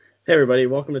Hey everybody,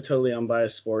 welcome to Totally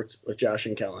Unbiased Sports with Josh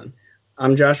and Kellen.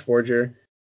 I'm Josh Borger.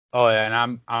 Oh yeah,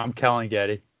 and I'm Kellen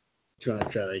Getty. Do you want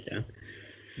to try that again?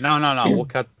 No, we'll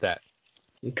cut that.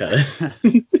 Okay.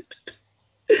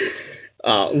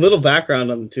 Little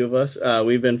background on the two of us.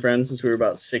 We've been friends since we were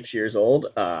about 6 years old.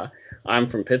 I'm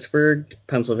from Pittsburgh,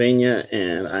 Pennsylvania,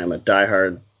 and I'm a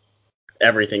diehard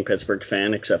everything Pittsburgh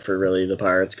fan except for really the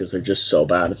Pirates because they're just so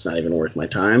bad it's not even worth my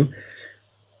time.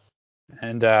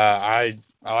 And I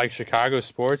like Chicago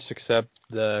sports except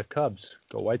the Cubs.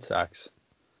 Go White Sox.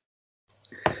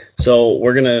 So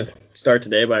we're going to start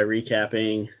today by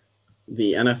recapping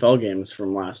the NFL games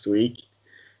from last week.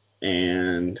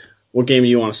 And what game do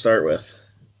you want to start with?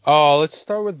 Oh, let's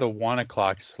start with the 1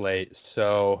 o'clock slate.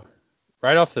 So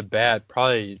right off the bat,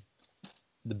 probably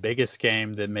the biggest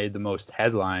game that made the most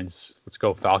headlines. Let's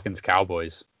go Falcons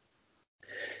Cowboys.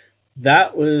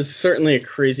 That was certainly a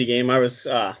crazy game.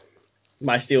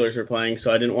 My Steelers were playing,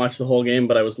 so I didn't watch the whole game,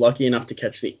 but I was lucky enough to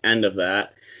catch the end of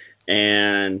that.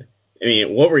 And I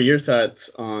mean, what were your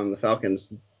thoughts on the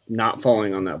Falcons not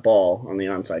falling on that ball on the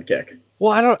onside kick?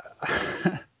 Well, I don't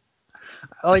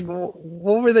like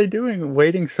what were they doing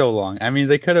waiting so long? I mean,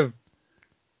 they could have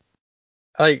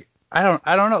I don't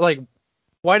know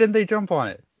why didn't they jump on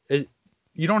it?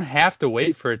 You don't have to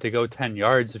wait for it to go 10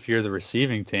 yards if you're the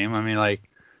receiving team. I mean,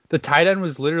 the tight end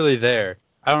was literally there.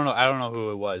 I don't know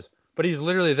who it was, but he's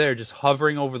literally there just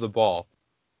hovering over the ball,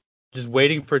 just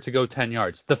waiting for it to go 10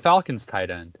 yards. The Falcons tight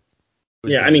end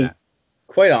was Yeah, I doing mean, that.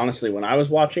 quite honestly, when I was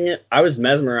watching it, I was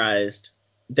mesmerized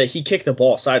that he kicked the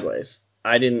ball sideways.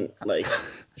 I didn't like.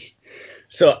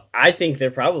 So I think they're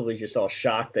probably just all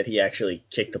shocked that he actually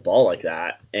kicked the ball like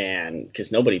that, and because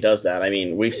nobody does that. I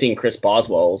mean, we've seen Chris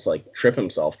Boswell's like trip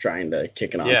himself trying to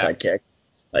kick an Yeah. onside kick.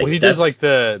 Well, Like he does that's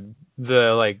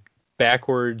the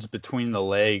backwards between the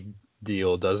leg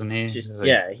deal, doesn't he? just He's like,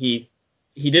 yeah. He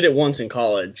did it once in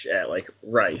college at like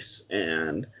Rice,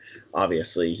 and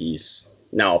obviously he's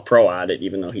now a pro at it,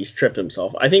 even though he's tripped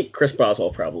himself. I think Chris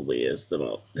Boswell probably has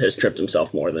tripped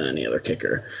himself more than any other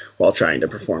kicker while trying to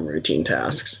perform routine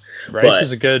tasks. Rice is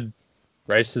But a good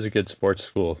Rice is a good sports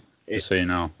school, just it, so you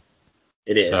know.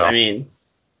 it is. I So mean,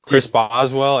 Chris just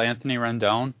Boswell, Anthony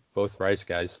Rendon, both Rice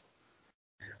guys.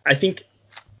 I think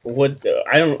what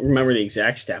I don't remember the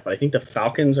exact stat, but I think the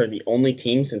Falcons are the only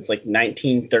team since like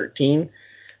 1913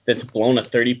 that's blown a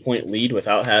 30-point lead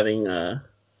without having a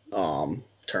A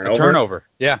turnover. turnover.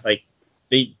 Yeah. Like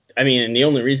I mean, and the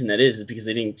only reason that is because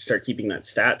they didn't start keeping that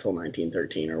stat till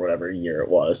 1913 or whatever year it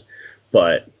was.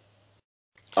 But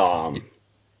I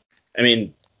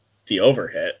mean, the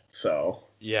overhit. So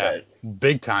Yeah. that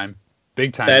Big time.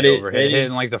 Big time that the is overhit. that Hit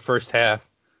in like is the first half.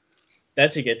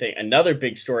 that's a good thing. Another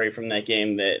big story from that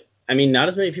game that I mean, not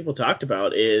as many people talked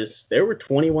about is there were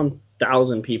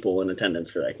 21,000 people in attendance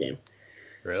for that game,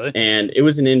 Really? and it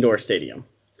was an indoor stadium.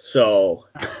 So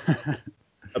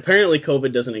apparently,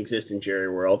 COVID doesn't exist in Jerry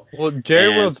World, Well, Jerry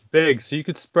and World's big, so you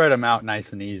could spread them out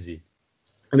nice and easy.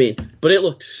 I mean, but it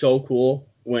looked so cool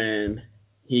when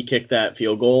he kicked that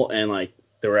field goal, and like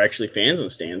there were actually fans in the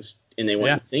stands, and they went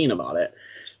Yeah. insane about it.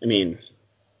 I mean,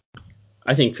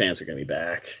 I think fans are going to be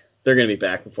back. They're going to be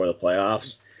back before the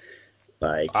playoffs.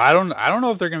 Like, I don't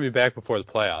know if they're gonna be back before the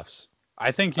playoffs.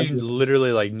 I think I'm you just,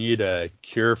 literally need a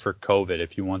cure for COVID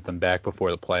if you want them back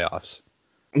before the playoffs.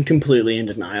 I'm completely in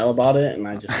denial about it, and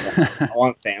I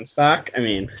want fans back. I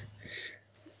mean,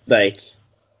 like,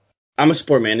 I'm a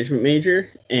sport management major,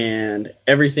 and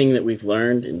everything that we've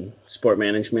learned in sport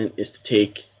management is to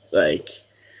take like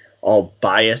all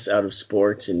bias out of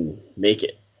sports and make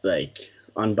it like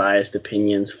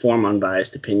form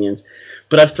unbiased opinions.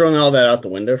 But I've thrown all that out the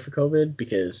window for COVID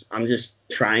because I'm just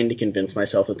trying to convince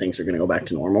myself that things are going to go back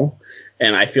to normal.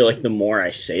 And I feel like the more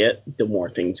I say it, the more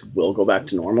things will go back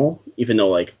to normal, even though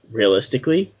like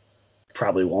realistically,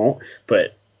 probably won't.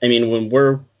 But I mean, when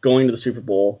we're going to the Super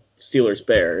Bowl, Steelers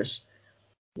Bears,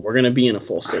 we're going to be in a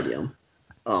full stadium.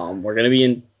 We're going to be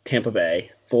in Tampa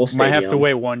Bay, full Might have to stadium.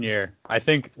 wait 1 year. I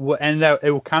think, and that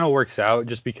it kind of works out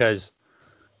just because,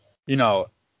 you know,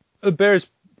 the Bears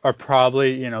are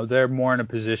probably, they're more in a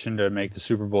position to make the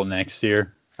Super Bowl next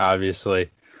year,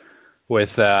 obviously,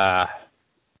 with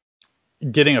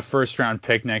getting a first round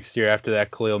pick next year after that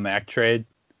Khalil Mack trade.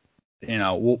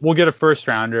 We'll get a first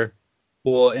rounder.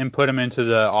 We'll input him into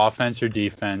the offense or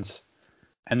defense,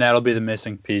 and that'll be the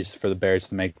missing piece for the Bears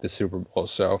to make the Super Bowl.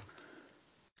 So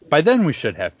by then we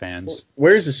should have fans.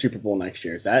 Where is the Super Bowl next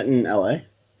year? Is that in LA?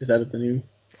 Is that at the new?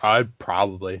 I'd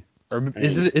probably. Or I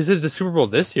is mean, it the Super Bowl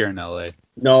this year in LA?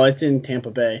 no, it's in Tampa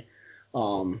Bay.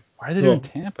 Why are they doing Well,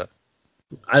 Tampa?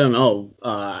 I don't know.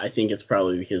 I think it's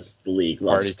probably because the league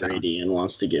loves Party town. Brady and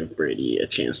wants to give Brady a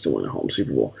chance to win a home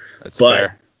Super Bowl. That's But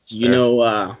fair. do you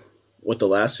know what the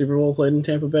last Super Bowl played in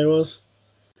Tampa Bay was?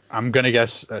 I'm gonna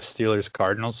guess Steelers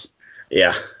Cardinals.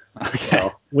 Yeah. Okay.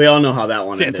 So we all know how that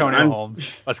one It's ended. Antonio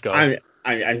Holmes. Let's go.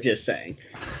 I'm just saying,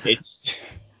 it's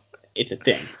a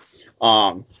thing.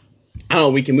 I don't know.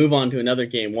 We can move on to another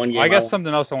game. One game. I guess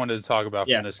something else I wanted to talk about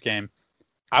Yeah. from this game.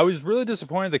 I was really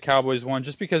disappointed the Cowboys won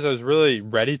just because I was really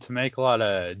ready to make a lot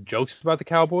of jokes about the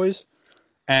Cowboys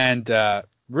and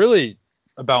really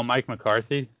about Mike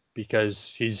McCarthy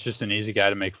because he's just an easy guy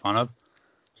to make fun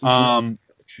of.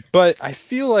 But I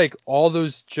feel like all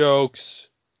those jokes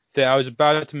that I was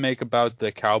about to make about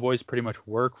the Cowboys pretty much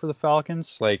work for the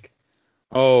Falcons. Like,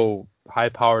 oh,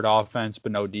 high-powered offense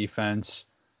but no defense.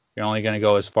 You're only going to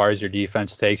go as far as your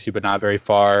defense takes you, but not very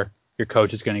far. Your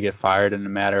coach is going to get fired in a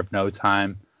matter of no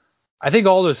time. I think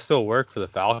all those still work for the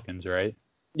Falcons, right?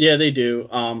 Yeah, they do.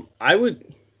 I'm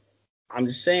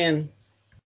just saying,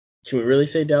 can we really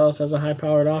say Dallas has a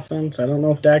high-powered offense? I don't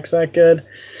know if Dak's that good.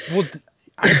 Well,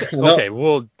 okay.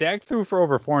 Well, Dak threw for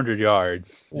over 400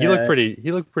 yards. He looked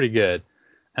pretty good.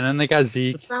 And then they got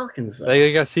Zeke. The Falcons, though.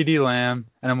 They got CD Lamb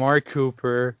and Amari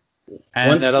Cooper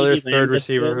and that other third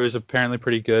receiver who's apparently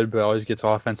pretty good, but always gets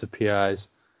offensive PIs.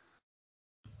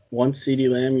 Once CD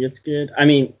Lamb gets good, I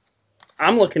mean,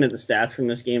 I'm looking at the stats from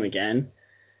this game again,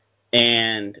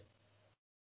 and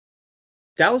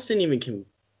Dallas didn't even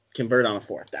convert on a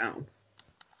fourth down,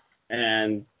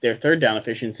 and their third down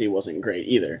efficiency wasn't great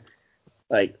either.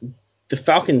 Like, the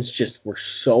Falcons just were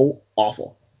so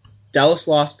awful. Dallas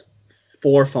lost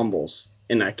 4 fumbles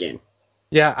in that game.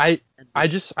 Yeah,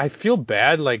 I feel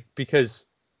bad, like, because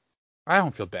I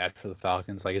don't feel bad for the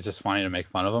Falcons. Like, it's just funny to make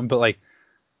fun of them. But, like,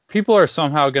 people are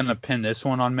somehow going to pin this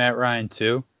one on Matt Ryan,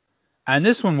 too. And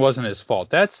this one wasn't his fault.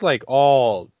 That's, like,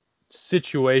 all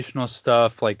situational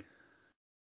stuff. Like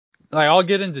I'll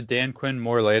get into Dan Quinn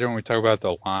more later when we talk about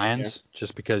the Lions,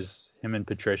 just because him and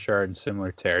Patricia are in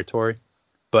similar territory.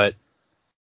 But,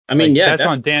 I mean, like, that's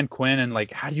on Dan Quinn. And,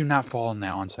 like, how do you not fall in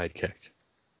that onside kick?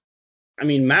 I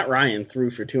mean, Matt Ryan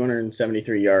threw for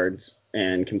 273 yards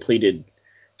and completed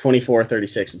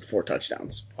 24-36 with 4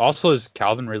 touchdowns. Also, is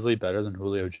Calvin Ridley better than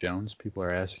Julio Jones? People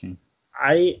are asking.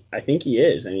 I think he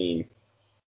is. I mean,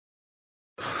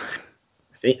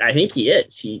 I think he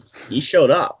is. He showed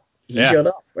up. He showed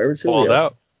up. Where was Julio? Balled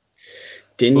out.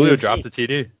 Julio dropped the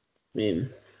TD. I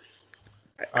mean,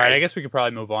 all right. I guess we could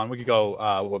probably move on. We could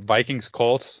go Vikings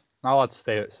Colts. Not a lot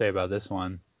to say about this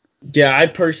one. Yeah, I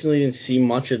personally didn't see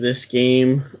much of this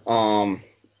game. The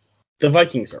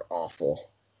Vikings are awful.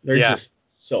 They're just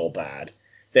so bad.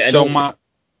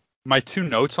 My 2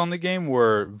 notes on the game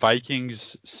were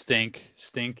Vikings stink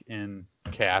in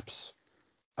caps.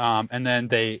 And then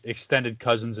they extended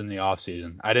Cousins in the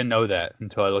offseason. I didn't know that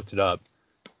until I looked it up.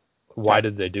 Why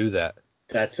did they do that?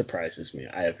 That surprises me.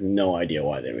 I have no idea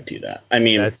why they would do that. I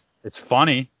mean, it's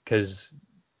funny because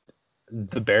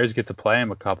the Bears get to play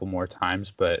him a couple more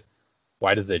times, but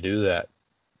why did they do that?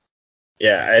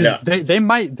 Yeah, I know. They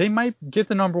might get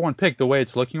the number 1 pick the way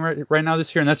it's looking right now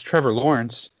this year, and that's Trevor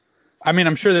Lawrence. I mean,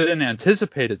 I'm sure they didn't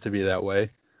anticipate it to be that way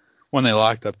when they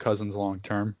locked up Cousins long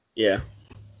term. Yeah.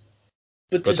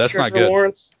 But that's Trevor not good.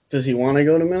 Lawrence, does he want to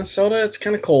go to Minnesota? It's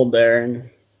kind of cold there, and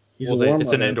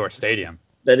it's an indoor stadium.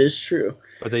 That is true.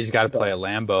 But he's got to play at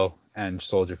Lambeau and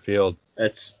Soldier Field.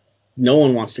 No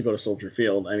one wants to go to Soldier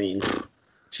Field. I mean,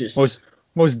 just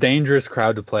most dangerous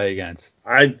crowd to play against.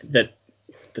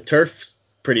 The turf's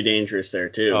pretty dangerous there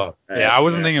too. Oh, yeah, I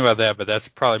wasn't thinking about that, but that's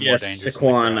probably more dangerous.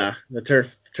 Saquon, the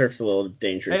turf's a little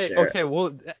dangerous there.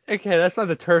 Okay, that's not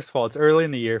the turf's fault. It's early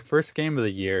in the year, first game of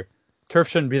the year. Turf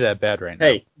shouldn't be that bad right now.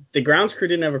 Hey, the grounds crew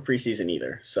didn't have a preseason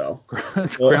either, so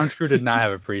grounds crew did not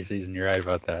have a preseason. You're right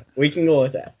about that. We can go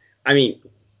with that. I mean,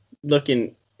 I'm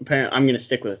going to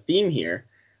stick with a theme here.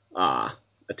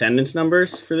 Attendance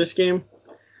numbers for this game,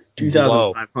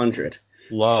 2,500.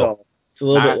 Low. So it's a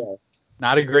little bit low.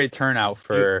 Not a great turnout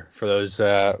for those.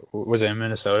 Was it in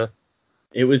Minnesota?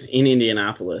 It was in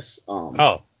Indianapolis.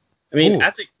 I mean,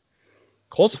 as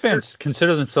Colts fans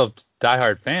consider themselves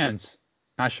diehard fans,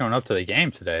 not showing up to the game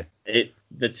today.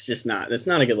 That's not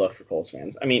a good look for Colts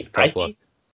fans. I mean, I think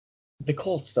the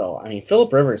Colts though. I mean,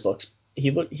 Phillip Rivers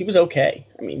he was okay.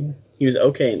 I mean, he was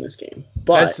okay in this game.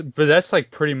 But that's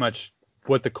like pretty much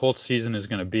what the Colts season is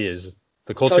going to be. Is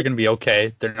the Colts are going to be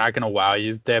okay. They're not going to wow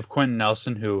you. They have Quentin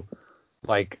Nelson who,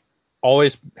 like,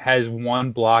 always has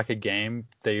 1 block a game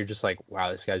that you're just like,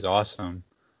 wow, this guy's awesome.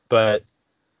 But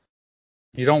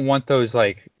you don't want those,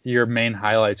 like, your main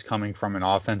highlights coming from an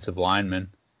offensive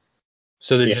lineman.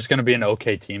 So they're Yeah. just going to be an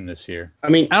okay team this year. I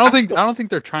mean, I don't think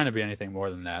they're trying to be anything more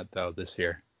than that though this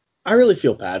year. I really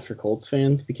feel bad for Colts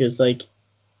fans because, like,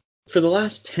 for the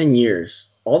last 10 years,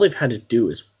 all they've had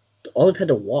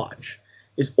to watch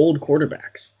is old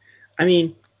quarterbacks. I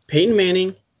mean, Peyton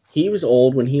Manning, he was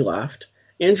old when he left.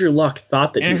 Andrew Luck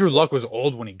thought that Andrew Luck was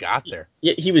old when he got there.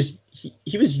 Yeah, he was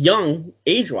young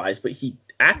age-wise, but he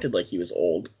acted like he was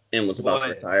old and was about to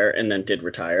retire and then did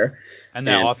retire. And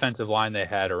that offensive line they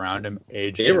had around him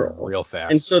aged real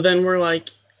fast. And so then we're like,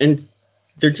 and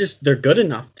they're good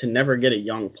enough to never get a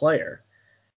young player.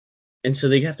 And so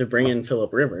they have to bring in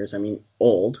Phillip Rivers. I mean,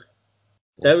 old.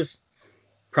 That was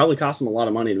probably cost him a lot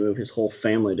of money to move his whole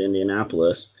family to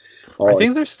Indianapolis. I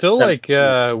think they're still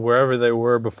wherever they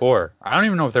were before. I don't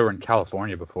even know if they were in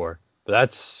California before, but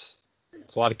that's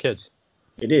a lot of kids.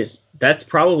 It is. That's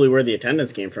probably where the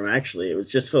attendance came from, actually. It was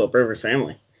just Phillip Rivers'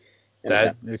 family.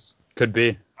 That could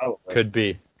be. Could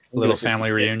be. A little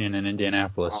family reunion in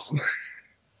Indianapolis.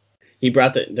 He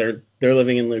brought they're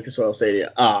living in Lucas Oil Stadium.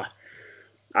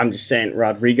 I'm just saying,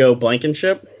 Rodrigo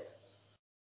Blankenship,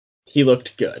 he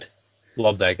looked good.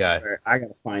 Love that guy. I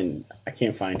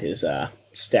can't find his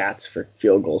stats for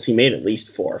field goals. He made at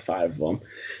least 4 or 5 of them.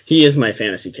 He is my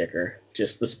fantasy kicker.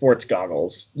 Just the sports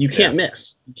goggles. You can't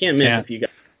miss. You can't miss if you got.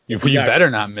 You better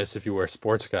not miss if you wear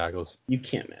sports goggles. You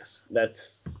can't miss.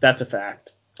 That's a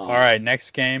fact. All right,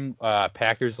 next game,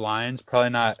 Packers Lions. Probably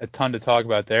not a ton to talk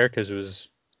about there because it was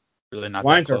really not.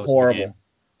 Lions that close are horrible. To the game.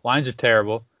 Lions are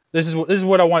terrible. This is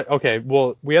what I want. Okay,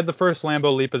 well, we had the first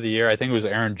Lambeau leap of the year. I think it was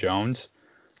Aaron Jones.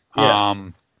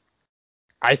 Yeah.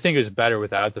 I think it was better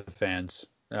without the fans,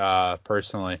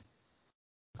 personally.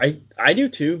 I do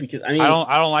too, because I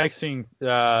don't like seeing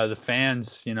the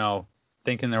fans,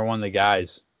 thinking they're one of the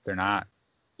guys. They're not.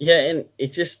 Yeah, and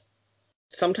it just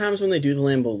sometimes when they do the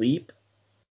Lambeau leap,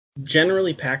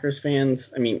 generally Packers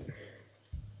fans, I mean,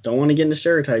 don't want to get into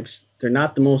stereotypes. They're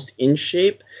not the most in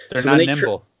shape. They're not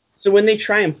nimble. So when they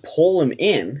try and pull him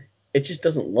in, it just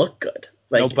doesn't look good.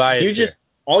 Like, no bias.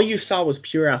 All you saw was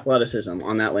pure athleticism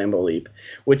on that Lambeau leap,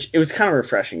 which it was kind of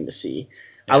refreshing to see.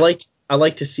 Yeah. I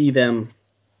like to see them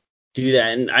do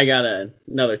that, and I got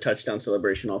another touchdown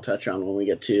celebration I'll touch on when we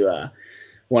get to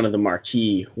one of the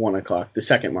marquee 1 o'clock, the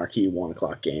second marquee 1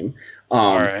 o'clock game.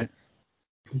 All right.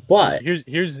 But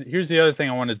here's the other thing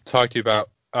I wanted to talk to you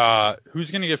about.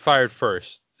 Who's gonna get fired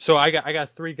first? So I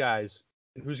got 3 guys.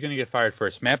 Who's gonna get fired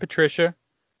first? Matt Patricia,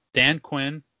 Dan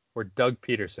Quinn, or Doug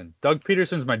Peterson. Doug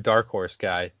Peterson's my dark horse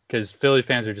guy because Philly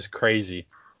fans are just crazy.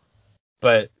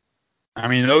 But I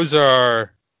mean, those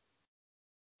are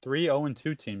 3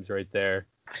 0-2 teams right there.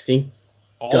 I think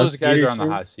all those guys are on the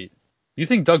hot seat. You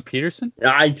think Doug Peterson?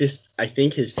 I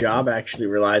think his job actually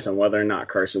relies on whether or not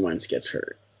Carson Wentz gets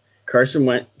hurt. Carson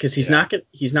Wentz, because he's not gonna.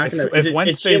 If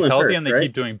Wentz stays healthy and they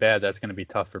keep doing bad, that's gonna be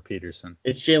tough for Peterson.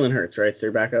 It's Jalen Hurts, right? It's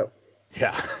their backup.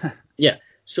 Yeah. Yeah.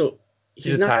 So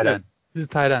he's a tight end. He's a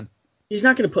tight end. He's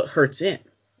not gonna put Hurts in,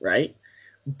 right?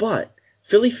 But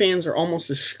Philly fans are almost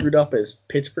as screwed up as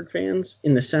Pittsburgh fans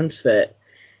in the sense that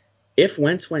if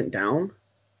Wentz went down,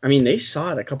 I mean, they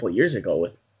saw it a couple of years ago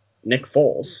with Nick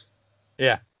Foles.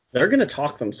 Yeah. They're going to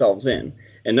talk themselves in,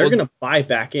 and they're going to buy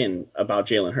back in about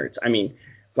Jalen Hurts. I mean,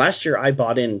 last year I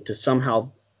bought in to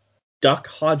somehow Duck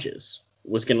Hodges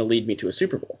was going to lead me to a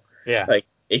Super Bowl. Yeah. Like,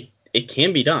 it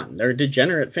can be done. They're a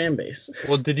degenerate fan base.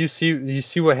 Well, did you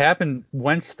see what happened?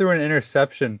 Wentz threw an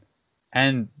interception,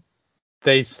 and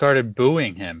they started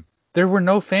booing him. There were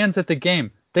no fans at the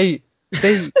game. They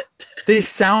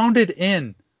sounded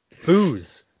in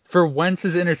boos for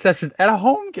Wentz's interception at a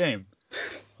home game.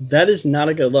 That is not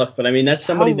a good look, but I mean, that's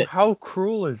somebody how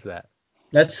cruel is that?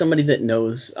 That's somebody that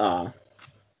knows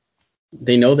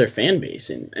they know their fan base,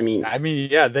 and I mean,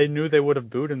 yeah, they knew they would have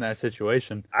booed in that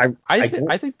situation. I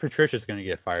think Patricia's going to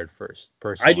get fired first.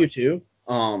 Personally, I do too.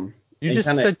 You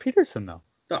just said Peterson though.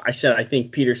 No, I said I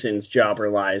think Peterson's job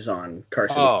relies on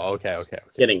Carson. Oh, okay.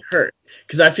 Getting hurt,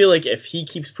 because I feel like if he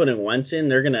keeps putting Wentz in,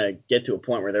 they're gonna get to a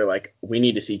point where they're like, we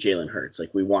need to see Jalen Hurts.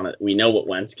 Like we know what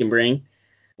Wentz can bring.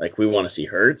 Like we want to see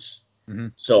Hurts. Mm-hmm.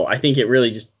 So I think it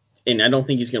really just, and I don't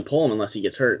think he's gonna pull him unless he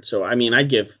gets hurt. So I mean, I'd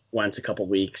give Wentz a couple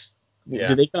weeks.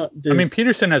 Yeah. I mean,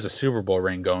 Peterson has a Super Bowl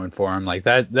ring going for him. Like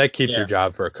that keeps your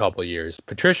job for a couple years.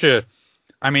 Patricia,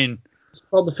 I mean,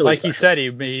 like you said,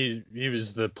 he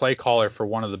was the play caller for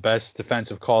one of the best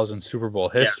defensive calls in Super Bowl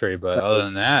history. But other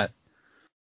than that,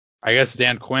 I guess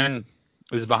Dan Quinn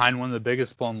is behind one of the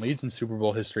biggest blown leads in Super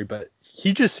Bowl history. But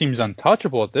he just seems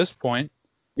untouchable at this point.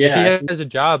 Yeah, if he has a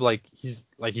job, he's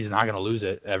not gonna lose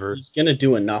it ever. He's gonna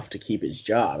do enough to keep his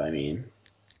job. I mean.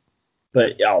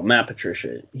 But Matt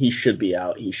Patricia, he should be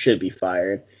out. He should be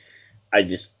fired.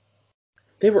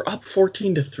 They were up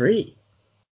 14-3,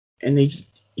 and he's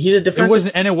a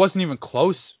defensive. It wasn't even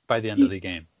close by the end of the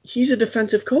game. He's a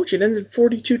defensive coach. It ended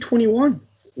 42-21.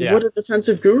 Yeah. What a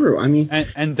defensive guru. I mean,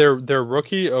 and their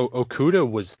rookie Okuda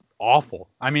was awful.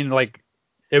 I mean, like,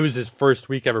 it was his first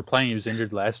week ever playing. He was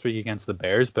injured last week against the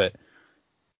Bears, but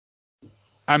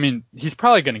I mean, he's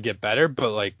probably going to get better.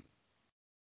 But like,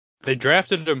 they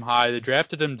drafted him high. They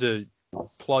drafted him to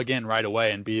plug in right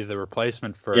away and be the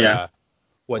replacement for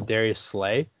Darius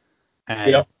Slay,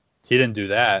 and he didn't do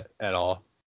that at all.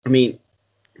 I mean,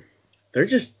 they're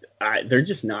just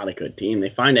not a good team. They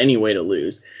find any way to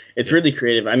lose. It's really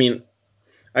creative. I mean,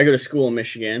 I go to school in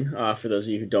Michigan. For those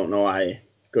of you who don't know, I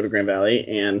go to Grand Valley,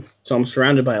 and so I'm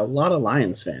surrounded by a lot of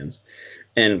Lions fans.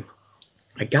 And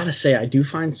I gotta say, I do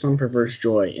find some perverse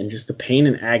joy in just the pain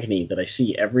and agony that I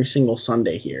see every single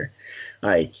Sunday here.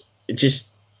 Like,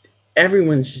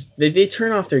 everyone's just, they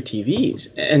turn off their TVs,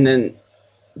 and then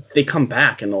they come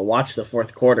back and they'll watch the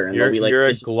fourth quarter, and they'll be like, "You're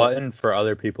a glutton for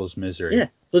other people's misery." Yeah,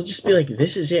 they'll just be like,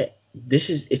 "This is it.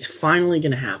 It's finally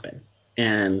gonna happen,"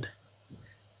 and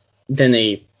then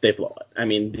they blow it. I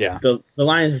mean, the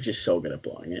Lions are just so good at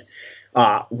blowing it.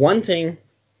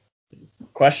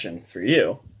 Question for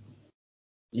you: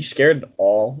 you scared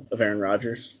all of Aaron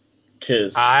Rodgers?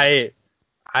 Because I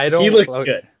don't. He looks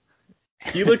good.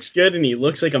 He looks good, and he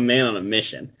looks like a man on a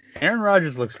mission. Aaron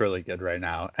Rodgers looks really good right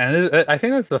now, and I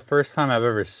think that's the first time I've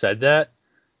ever said that,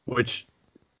 which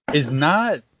is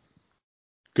not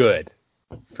good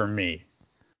for me.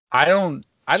 I don't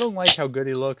like how good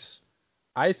he looks.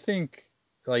 I think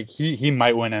like he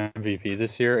might win MVP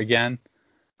this year again.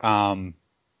 I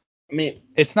mean,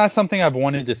 it's not something I've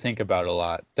wanted to think about a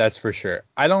lot, that's for sure.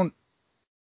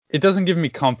 It doesn't give me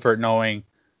comfort knowing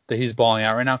that he's balling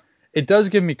out right now. It does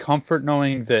give me comfort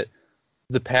knowing that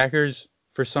the Packers,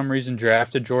 for some reason,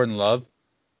 drafted Jordan Love.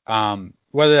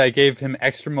 Whether that gave him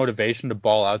extra motivation to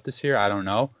ball out this year, I don't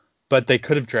know. But they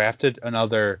could have drafted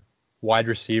another wide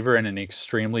receiver in an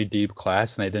extremely deep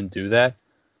class, and they didn't do that.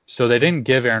 So they didn't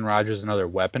give Aaron Rodgers another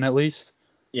weapon, at least.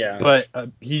 Yeah. But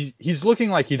he's looking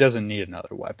like he doesn't need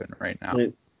another weapon right now.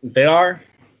 They don't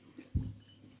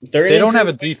have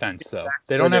a defense, though.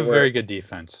 They don't have a very good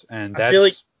defense, and that's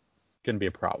going to be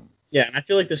a problem. Yeah, and I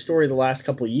feel like the story the last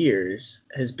couple of years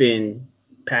has been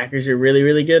Packers are really,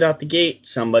 really good out the gate.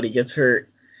 Somebody gets hurt.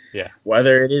 Yeah.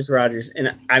 Whether it is Rodgers.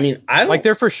 And, I mean, I don't... Like,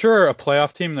 they're for sure a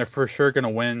playoff team. They're for sure going to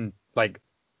win, like,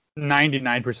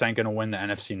 99% going to win the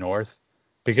NFC North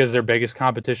because their biggest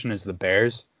competition is the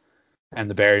Bears. And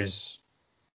the Bears...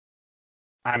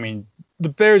 I mean, the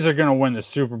Bears are going to win the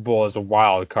Super Bowl as a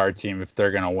wild card team if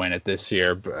they're going to win it this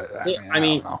year. But I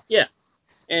mean, yeah.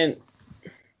 And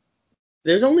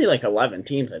there's only like 11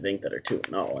 teams, I think, that are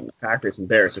 2-0, and the Packers and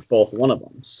Bears are both one of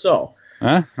them. So,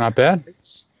 not bad.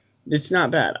 It's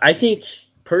not bad. I think,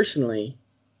 personally,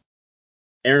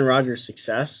 Aaron Rodgers'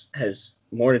 success has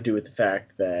more to do with the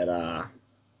fact that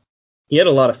he had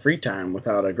a lot of free time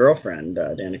without a girlfriend,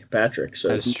 Danica Patrick. So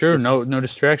that's true. No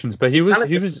distractions. But he was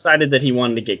decided that he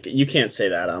wanted to get. You can't say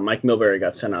that. Mike Milbury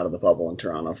got sent out of the bubble in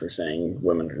Toronto for saying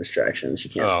women are distractions. You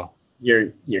can't. Oh.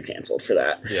 You're canceled for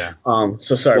that. Yeah.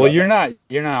 So sorry. Well, you're not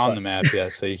on the map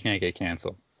yet, so you can't get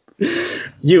canceled.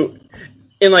 In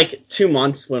like 2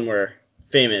 months when we're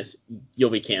famous,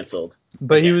 you'll be canceled.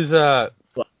 But he was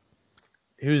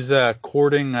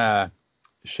courting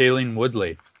Shailene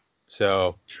Woodley,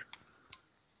 so.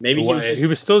 Maybe he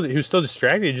was still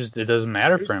distracted. It doesn't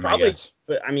matter for him, I guess.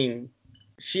 But I mean,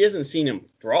 she hasn't seen him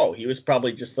throw. He was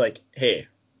probably just like, "Hey,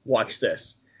 watch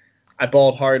this. I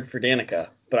balled hard for Danica,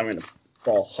 but I'm gonna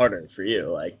ball harder for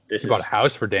you." Like this. He bought a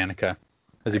house for Danica.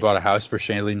 Has he bought a house for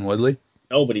Shailene Woodley?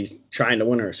 No, but he's trying to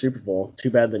win her a Super Bowl.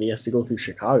 Too bad that he has to go through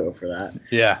Chicago for that.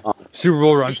 Yeah. Super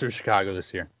Bowl runs through Chicago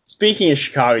this year. Speaking of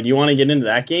Chicago, do you want to get into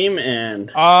that game?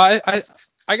 And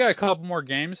I got a couple more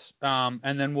games,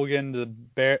 and then we'll get into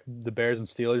the Bears and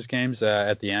Steelers games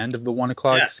at the end of the 1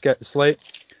 o'clock slate.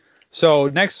 So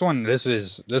next one,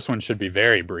 this one should be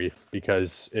very brief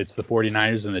because it's the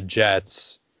 49ers and the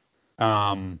Jets.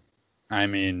 I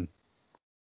mean,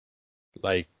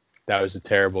 like, that was a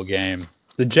terrible game.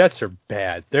 The Jets are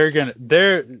bad. They're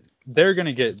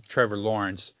gonna get Trevor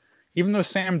Lawrence, even though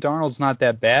Sam Darnold's not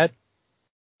that bad.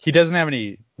 He doesn't have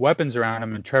any weapons around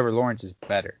him, and Trevor Lawrence is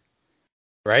better.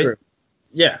 Right? True.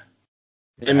 Yeah.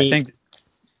 I think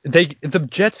the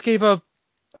Jets gave up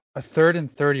a 3rd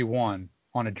and 31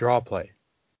 on a draw play.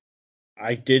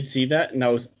 I did see that, and that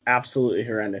was absolutely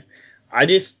horrendous.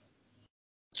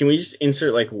 Can we just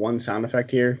insert like one sound effect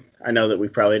here? I know that we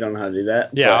probably don't know how to do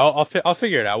that. Yeah, I'll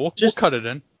figure it out. We'll cut it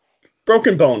in.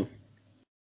 Broken bone.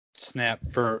 Snap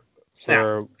for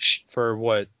for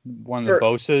what? One of the For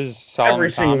Bosa's, Solomon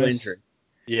every single Thomas. injury.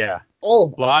 Yeah. All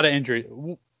of A them. lot of injury.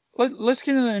 Let's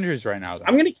get into the injuries right now,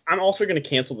 then. I'm also gonna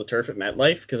cancel the turf at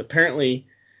MetLife because apparently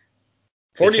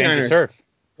They changed the 49ers turf.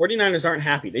 49ers aren't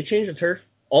happy. They changed the turf.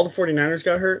 All the 49ers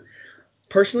got hurt.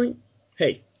 Personally,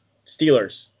 hey,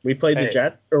 Steelers. We played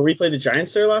the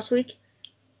Giants there last week.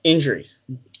 Injuries.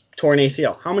 Torn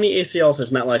ACL. How many ACLs has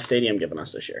MetLife Stadium given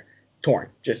us this year? Torn.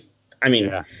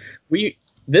 Yeah.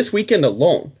 This weekend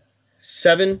alone,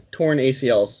 7 torn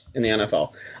ACLs in the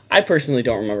NFL. I personally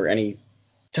don't remember any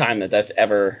time that's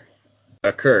ever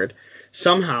occurred.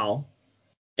 Somehow,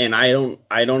 and I don't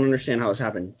understand how this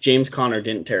happened. James Conner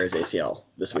didn't tear his ACL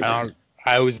this weekend.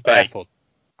 I was baffled.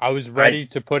 I was ready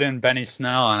to put in Benny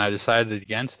Snell, and I decided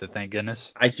against it. Thank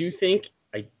goodness.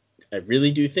 I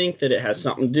really do think that it has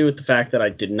something to do with the fact that I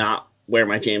did not wear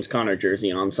my James Conner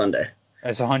jersey on Sunday.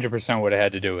 That's 100% what it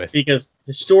had to do with. Because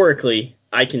historically,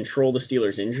 I control the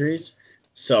Steelers' injuries,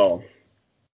 so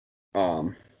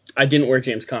I didn't wear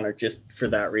James Conner just for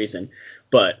that reason.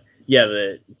 But yeah,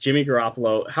 the Jimmy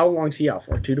Garoppolo, how long is he out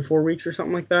for? 2 to 4 weeks or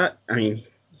something like that? I mean,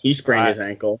 he sprained his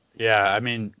ankle. Yeah, I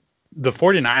mean, the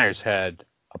 49ers had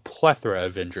a plethora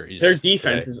of injuries. Their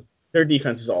defense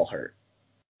is all hurt.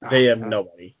 They have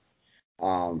nobody.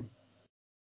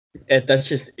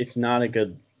 It's not a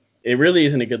good. It really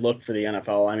isn't a good look for the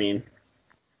NFL. I mean,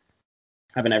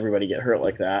 having everybody get hurt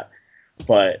like that.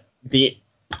 But I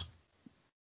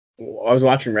was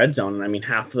watching Red Zone, and I mean,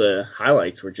 half the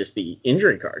highlights were just the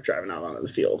injury card driving out onto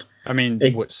the field. I mean,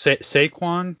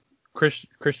 Saquon,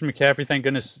 Christian McCaffrey, thank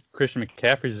goodness Christian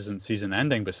McCaffrey's isn't season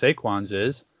ending, but Saquon's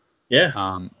is. Yeah.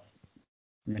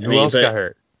 Who else got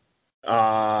hurt?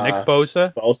 Nick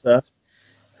Bosa.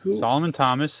 Solomon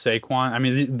Thomas, Saquon. I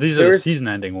mean, these are the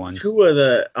season-ending ones.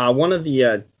 One of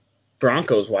the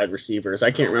Broncos wide receivers,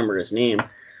 I can't remember his name,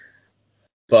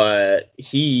 but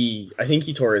I think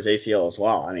he tore his ACL as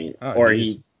well. I mean, or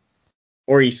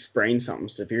he sprained something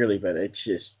severely, but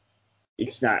it's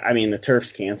not. I mean, the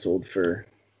turf's canceled for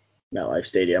MetLife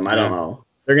Stadium. I don't know.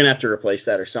 They're gonna have to replace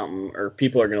that or something, or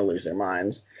people are gonna lose their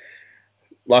minds.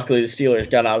 Luckily, the Steelers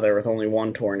got out of there with only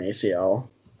one torn ACL.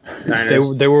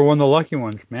 They were one of the lucky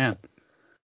ones, man.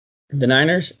 The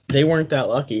Niners, they weren't that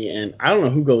lucky, and I don't know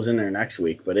who goes in there next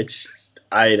week, but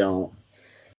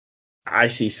I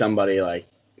see somebody like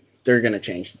they're going to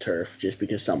change the turf just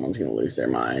because someone's going to lose their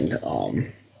mind.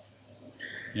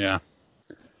 Yeah.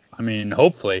 I mean,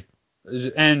 hopefully.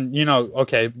 And,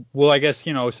 okay, well, I guess,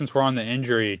 since we're on the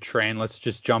injury train, let's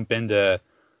just jump into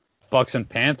Bucks and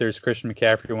Panthers. Christian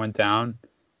McCaffrey went down.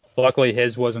 Luckily,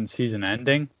 his wasn't season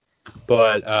ending.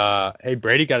 But, hey,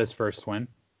 Brady got his first win.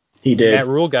 He did. Matt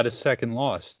Rule got his second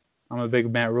loss. I'm a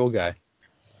big Matt Rule guy.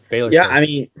 Baylor. Yeah, coach. I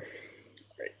mean,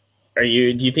 do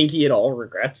you think he at all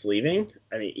regrets leaving?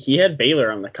 I mean, he had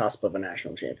Baylor on the cusp of a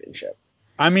national championship.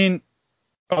 I mean,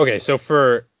 okay, so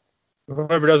for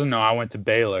whoever doesn't know, I went to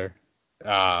Baylor,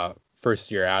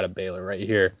 first year out of Baylor right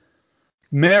here.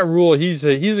 Matt Rule, he's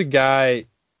a guy.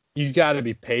 You got to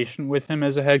be patient with him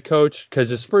as a head coach because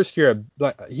his first year,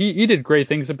 he did great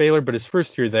things at Baylor, but his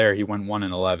first year there, he went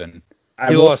 1-11.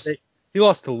 He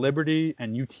lost to Liberty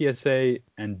and UTSA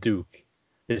and Duke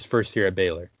his first year at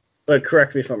Baylor. But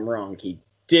correct me if I'm wrong. He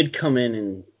did come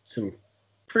in some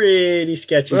pretty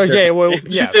sketchy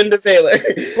into Baylor.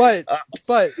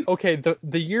 But okay,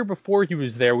 the year before he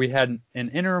was there, we had an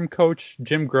interim coach,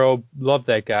 Jim Grobe. Loved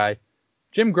that guy.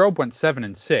 Jim Grobe went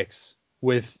 7-6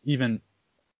 with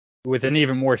an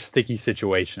even more sticky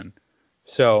situation.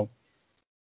 So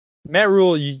Matt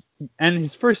Rule, and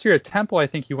his first year at Temple, I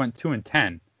think he went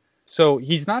 2-10. So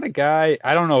he's not a guy.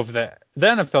 I don't know if the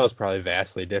NFL is probably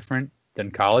vastly different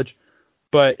than college,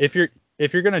 but if you're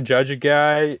gonna judge a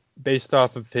guy based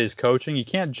off of his coaching, you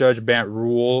can't judge Matt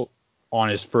Rule on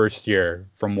his first year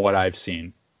from what I've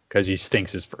seen because he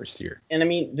stinks his first year. And I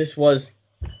mean, this was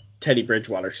Teddy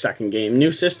Bridgewater's second game.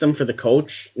 New system for the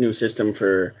coach, new system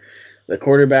for the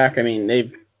quarterback. I mean,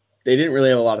 they didn't really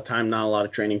have a lot of time, not a lot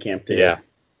of training camp to get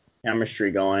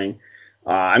chemistry going.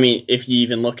 I mean, if you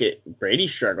even look at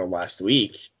Brady's struggle last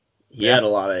week, he had a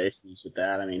lot of issues with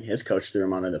that. I mean, his coach threw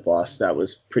him under the bus. That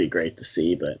was pretty great to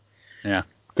see, but yeah,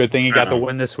 good thing he got the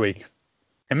win this week.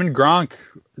 Him and Gronk,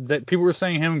 that people were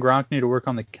saying him and Gronk need to work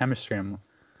on the chemistry. I'm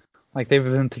like, they've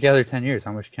been together 10 years.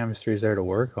 How much chemistry is there to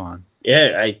work on?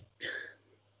 Yeah,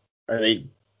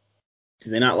 do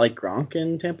they not like Gronk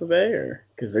in Tampa Bay, or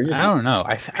because they're just? I don't know.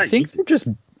 I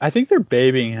think they're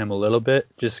babying him a little bit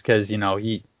just because he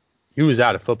was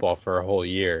out of football for a whole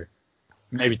year,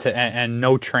 maybe and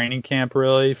no training camp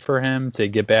really for him to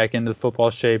get back into football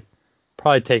shape.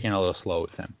 Probably taking a little slow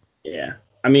with him. Yeah,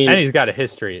 I mean, and he's got a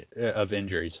history of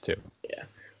injuries too. Yeah,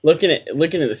 looking at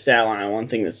the stat line, one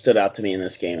thing that stood out to me in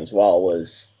this game as well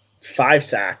was 5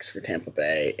 sacks for Tampa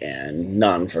Bay and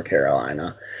none for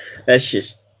Carolina. That's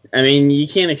just, I mean, you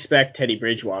can't expect Teddy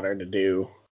Bridgewater to do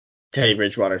Teddy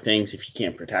Bridgewater things if you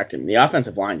can't protect him. The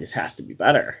offensive line just has to be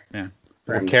better. Yeah.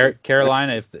 Well,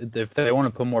 Carolina, if they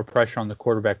want to put more pressure on the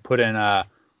quarterback, put in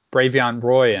Bravion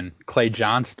Roy and Clay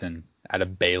Johnston out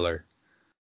of Baylor.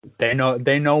 They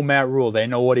know Matt Rule. They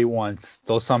know what he wants.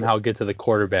 They'll somehow get to the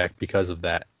quarterback because of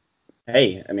that.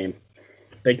 Hey, I mean,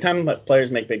 big time players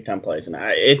make big time plays, and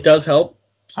it does help.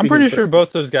 I'm pretty sure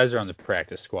both those guys are on the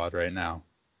practice squad right now.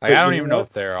 Like, I don't even know if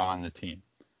they're on the team.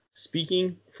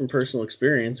 Speaking from personal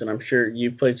experience, and I'm sure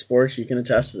you've played sports, you can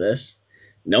attest to this.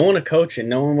 Knowing a coach and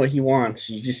knowing what he wants,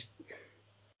 you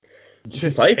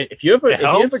play. If you have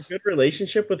a good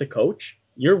relationship with a coach,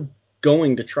 you're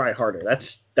going to try harder.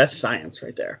 That's science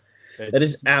right there. That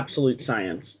is absolute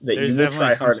science. That you will try harder. There's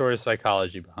definitely some sort of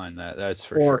psychology behind that. That's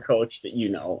for sure. A coach that you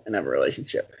know and have a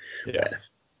relationship with.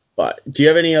 But do you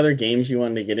have any other games you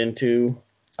wanted to get into?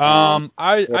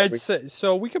 I'd say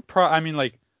so. We could I mean,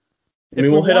 like, if we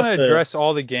want to address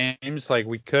all the games, like,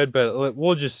 we could, but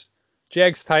we'll just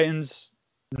Jags Titans.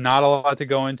 Not a lot to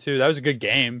go into. That was a good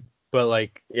game, but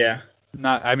like,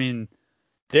 I mean,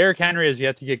 Derrick Henry has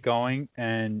yet to get going,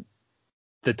 and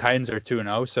the Titans are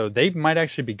 2-0, so they might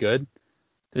actually be good.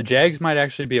 The Jags might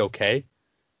actually be okay.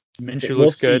 Minshew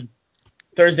looks good.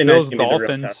 Thursday night's gonna be the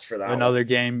real test for that. Another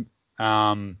game.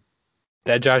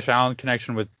 That Josh Allen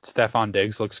connection with Stephon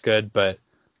Diggs looks good, but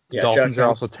the Dolphins are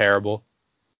also terrible.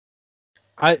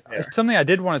 Something I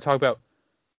did want to talk about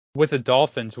with the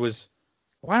Dolphins was,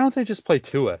 why don't they just play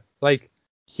Tua? Like,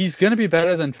 he's going to be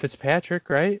better than Fitzpatrick,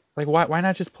 right? Like, why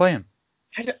not just play him?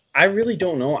 I really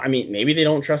don't know. I mean, maybe they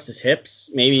don't trust his hips.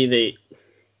 Maybe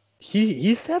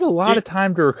he's had a lot of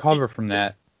time to recover from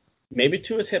that. Maybe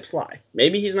Tua's hips lie.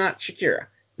 Maybe he's not Shakira.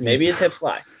 Maybe his hips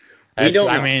lie. We don't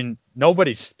know. I mean,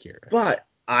 nobody's Shakira. But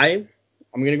I'm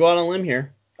going to go out on a limb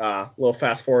here. We'll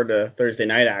fast forward to Thursday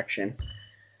night action.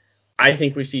 I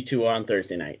think we see Tua on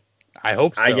Thursday night. I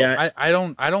hope so. I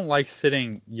don't like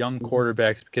sitting young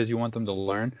quarterbacks because you want them to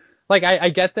learn. Like, I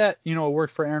get that, it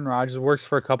worked for Aaron Rodgers, it works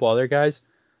for a couple other guys.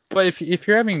 But if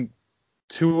you're having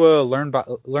Tua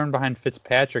learn behind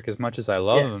Fitzpatrick as much as I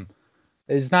love him,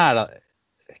 it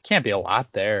can't be a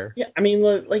lot there. Yeah, I mean,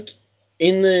 like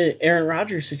in the Aaron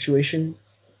Rodgers situation,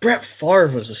 Brett Favre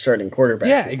was a starting quarterback.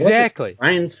 Yeah, exactly.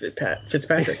 Ryan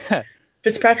Fitzpatrick.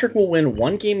 Fitzpatrick will win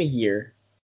one game a year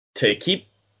to keep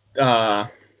the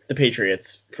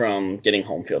Patriots from getting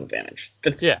home field advantage.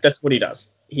 That's what he does.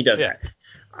 He does that.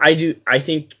 I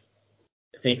think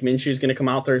Minshew is going to come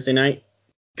out Thursday night,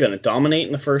 going to dominate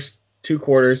in the first 2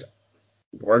 quarters.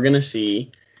 We're going to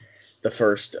see the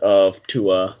first of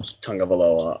Tua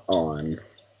Tagovailoa on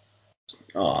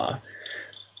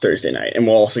Thursday night, and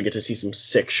we'll also get to see some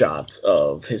sick shots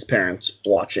of his parents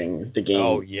watching the game.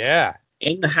 Oh yeah,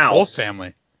 in the house, whole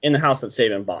family. In the house that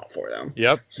Saban bought for them.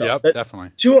 Yep,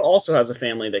 definitely. Tua also has a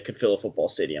family that could fill a football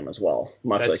stadium as well,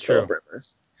 much like Philip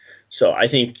Rivers. So I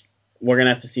think we're going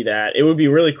to have to see that. It would be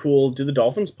really cool. Do the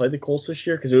Dolphins play the Colts this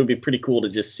year? Because it would be pretty cool to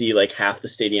just see like half the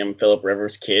stadium Philip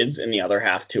Rivers kids and the other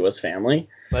half Tua's family.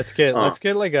 Let's get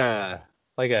like a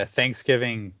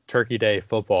Thanksgiving Turkey Day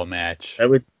football match.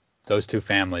 Those two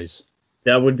families.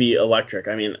 That would be electric.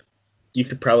 I mean, you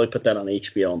could probably put that on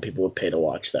HBO and people would pay to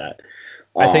watch that.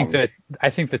 I think the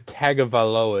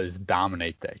Tagovailoas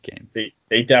dominate that game.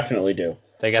 They definitely do.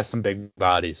 They got some big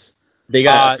bodies. They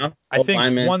got. I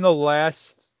think one of the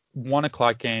last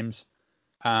 1:00 games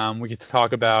we could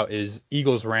talk about is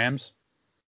Eagles-Rams.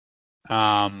 We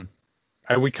kind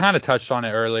of touched on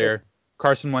it earlier. Sure.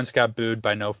 Carson Wentz got booed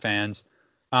by no fans.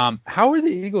 How are the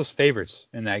Eagles favorites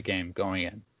in that game going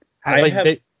in?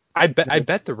 I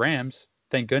bet the Rams.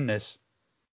 Thank goodness,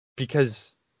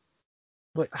 because.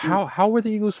 How were the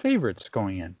Eagles favorites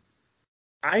going in?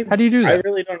 How do you do that? I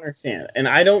really don't understand. And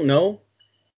I don't know.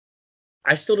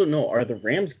 I still don't know. Are the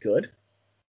Rams good?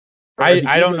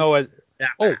 I don't know what.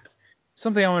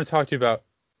 Something I want to talk to you about.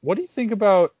 What do you think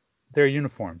about their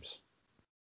uniforms?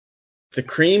 The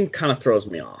cream kind of throws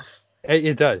me off.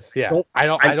 It does, yeah. I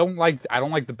don't like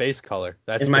the base color.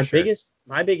 That's my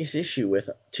biggest issue with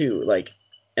too, like,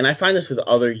 and I find this with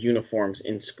other uniforms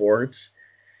in sports,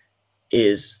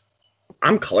 is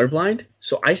I'm colorblind,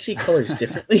 so I see colors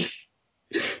differently.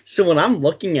 So when I'm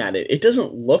looking at it, it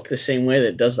doesn't look the same way that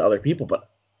it does to other people. But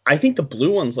I think the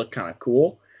blue ones look kind of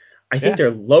cool. I think their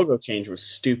logo change was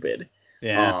stupid.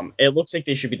 Yeah. It looks like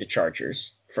they should be the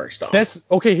Chargers first off. That's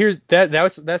okay.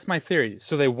 That's my theory.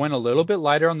 So they went a little bit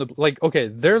lighter on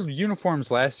their uniforms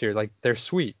last year, like, they're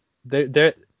sweet.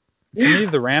 To me,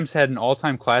 the Rams had an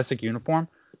all-time classic uniform.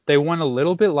 they went a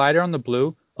little bit lighter on the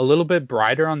blue, a little bit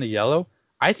brighter on the yellow.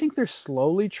 I think they're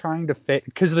slowly trying to fit,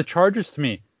 because the Chargers, to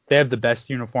me, they have the best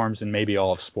uniforms in maybe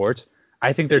all of sports.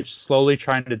 I think they're slowly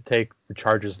trying to take the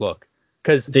Chargers look,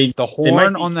 because the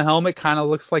horn on the helmet kind of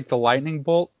looks like the lightning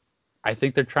bolt. I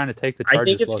think they're trying to take the Chargers look.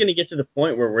 I think it's going to get to the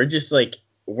point where we're just like,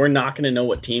 we're not going to know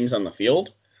what team's on the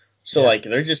field. So, like,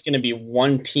 there's just going to be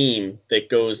one team that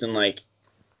goes and, like,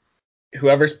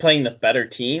 whoever's playing the better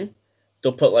team,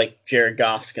 they'll put, like, Jared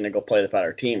Goff's going to go play the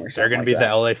better team or something. They're going to be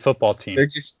the LA football team.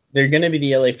 They're going to be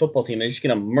the LA football team. They're just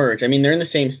going to merge. I mean, they're in the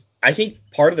same. I think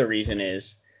part of the reason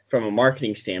is, from a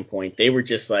marketing standpoint, they were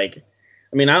just like,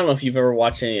 I mean, I don't know if you've ever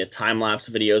watched any of the time-lapse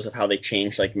videos of how they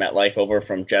changed, like, MetLife over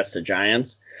from Jets to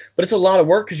Giants, but it's a lot of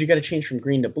work because you got to change from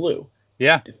green to blue.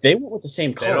 Yeah. They went with the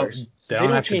same colors. They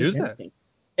don't have to do that.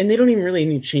 And they don't even really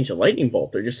need to change the lightning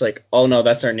bolt. They're just like, oh, no,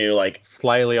 that's our new, like...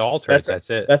 Slightly altered, that's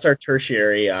it. That's our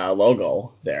tertiary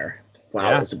logo there.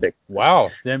 Wow, It was a big...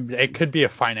 Wow, then it could be a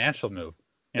financial move.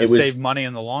 Save money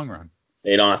in the long run.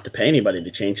 They don't have to pay anybody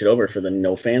to change it over for the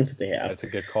no fans that they have. That's a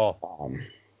good call.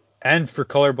 And for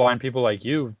colorblind people like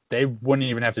you, they wouldn't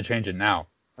even have to change it now.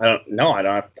 I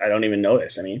don't even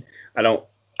notice. I mean,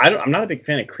 I'm not a big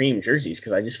fan of cream jerseys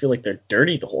because I just feel like they're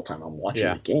dirty the whole time I'm watching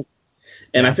the game.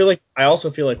 And I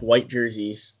also feel like white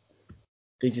jerseys,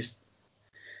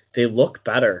 they look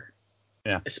better.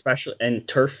 Yeah. Especially, and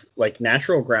turf, like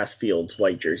natural grass fields,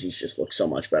 white jerseys just look so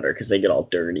much better because they get all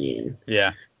dirty. And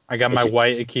yeah. I got my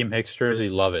white Akeem Hicks jersey.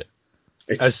 Love it.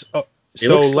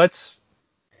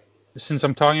 Since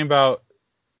I'm talking about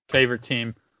favorite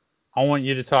team, I want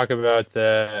you to talk about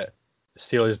the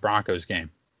Steelers-Broncos game.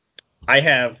 I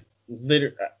have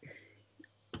the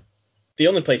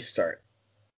only place to start.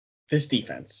 This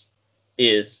defense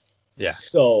is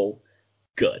so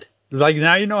good. Like,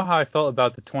 now you know how I felt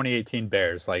about the 2018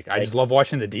 Bears. Like, I just love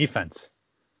watching the defense.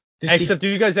 Except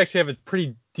you guys actually have a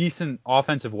pretty decent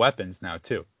offensive weapons now,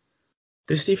 too.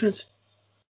 This defense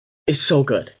is so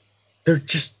good. They're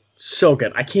just so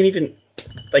good. I can't even,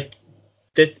 like,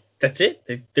 that's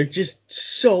it. They're just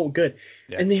so good.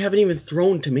 Yeah. And they haven't even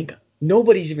thrown to Minkah.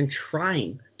 Nobody's even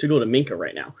trying to go to Minkah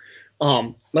right now.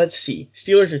 Let's see.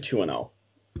 Steelers are 2-0.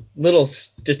 Little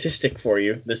statistic for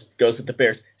you. This goes with the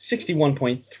Bears.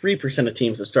 61.3% of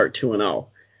teams that start 2-0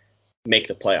 make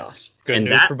the playoffs. Good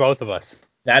news for both of us.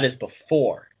 That is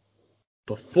before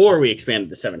we expanded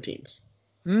to 7 teams.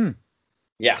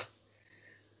 Yeah.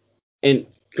 And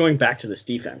going back to this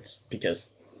defense, because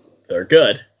they're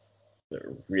good.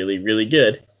 They're really, really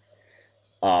good.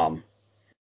 Going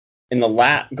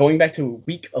back to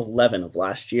week 11 of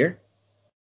last year,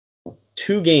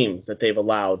 2 games that they've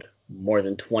allowed more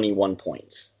than 21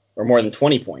 points, or more than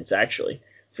 20 points, actually,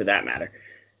 for that matter.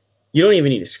 You don't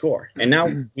even need to score. And now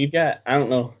we've got, I don't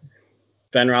know,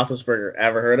 Ben Roethlisberger,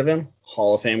 ever heard of him?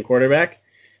 Hall of Fame quarterback.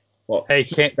 Well, hey,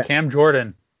 Cam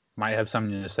Jordan might have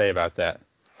something to say about that.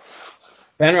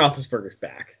 Ben Roethlisberger's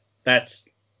back. That's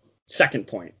second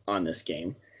point on this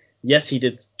game. Yes, he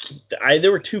did.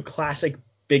 There were 2 classic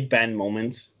Big Ben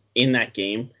moments in that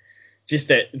game. Just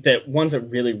that ones that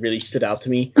really, really stood out to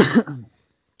me.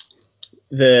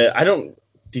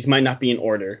 These might not be in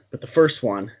order, but the first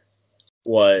one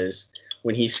was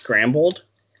when he scrambled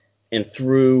and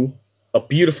threw a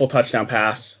beautiful touchdown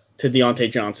pass to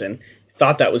Deontay Johnson.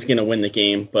 Thought that was going to win the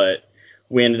game, but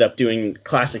we ended up doing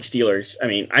classic Steelers. I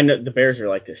mean, I know the Bears are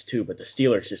like this too, but the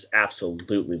Steelers just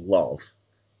absolutely love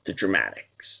the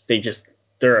dramatics.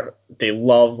 They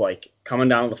love, like, coming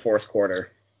down in the fourth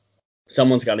quarter.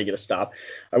 Someone's got to get a stop.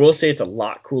 I will say it's a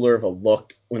lot cooler of a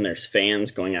look when there's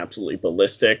fans going absolutely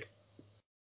ballistic.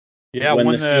 Yeah, when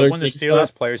the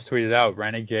Steelers players tweeted out,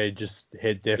 Renegade just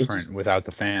hit different without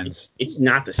the fans. It's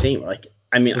not the same. Like,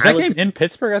 I mean, was that game in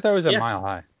Pittsburgh? I thought it was at Mile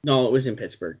High. No, it was in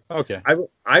Pittsburgh. Okay.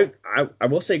 I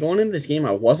will say, going into this game,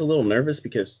 I was a little nervous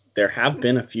because there have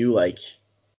been a few, like,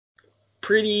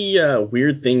 pretty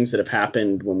weird things that have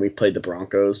happened when we played the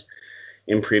Broncos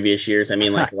in previous years. I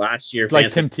mean, like last year,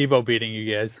 like Tim Tebow beating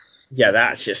you guys. Yeah,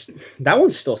 that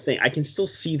one's still staying. I can still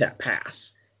see that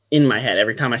pass in my head.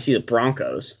 Every time I see the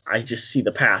Broncos, I just see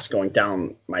the pass going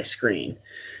down my screen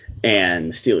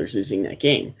and the Steelers losing that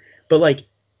game. But, like,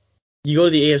 you go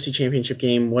to the AFC Championship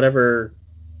game, whatever,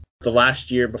 the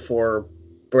last year before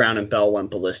Brown and Bell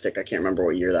went ballistic. I can't remember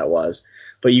what year that was.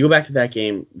 But you go back to that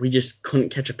game, we just couldn't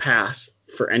catch a pass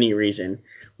for any reason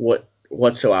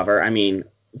whatsoever. I mean,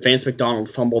 Vance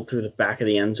McDonald fumbled through the back of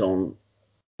the end zone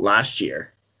last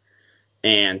year,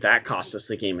 and that cost us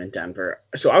the game in Denver.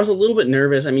 So I was a little bit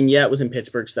nervous. I mean, yeah, it was in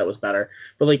Pittsburgh, so that was better.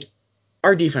 But, like,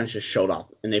 our defense just showed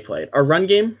up, and they played. Our run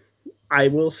game, I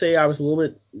will say I was a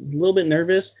little bit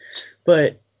nervous,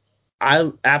 but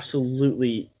I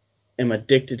absolutely am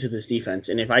addicted to this defense,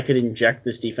 and if I could inject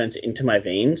this defense into my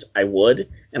veins, I would,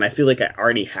 and I feel like I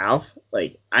already have.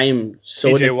 Like, I am so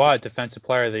TJ addicted. Watt, Defensive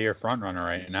Player of the Year frontrunner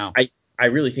right now. I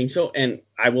really think so, and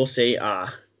I will say,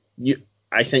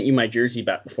 I sent you my jersey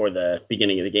bet before the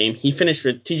beginning of the game. He finished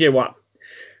with TJ Watt.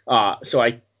 So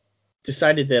I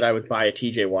decided that I would buy a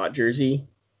TJ Watt jersey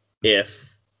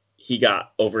if he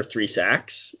got over 3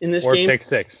 sacks in this game. Or pick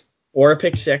 6. Or a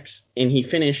pick 6, and he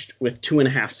finished with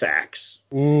 2.5 sacks.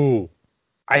 Ooh.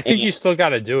 I think you still got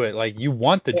to do it. Like, you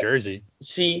want the jersey.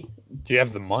 See. Do you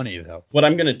have the money, though? What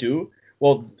I'm going to do,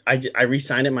 well, I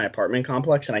re-signed in my apartment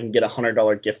complex, and I can get a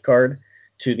 $100 gift card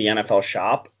to the NFL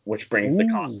shop, which brings the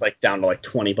cost down to like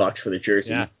 $20 for the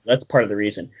jersey. Yeah. That's part of the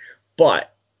reason.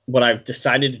 But what I've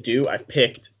decided to do, I've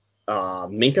picked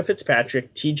Minkah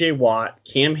Fitzpatrick, TJ Watt,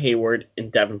 Cam Hayward,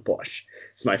 and Devin Bush.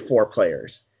 It's my 4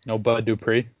 players. No Bud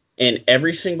Dupree? And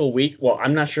every single week, well,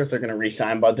 I'm not sure if they're going to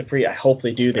re-sign Bud Dupree. I hope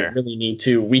they do. They really need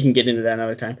to. We can get into that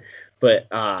another time. But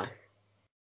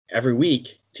every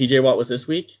week, TJ Watt was this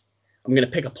week, I'm going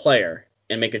to pick a player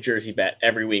and make a jersey bet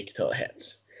every week until it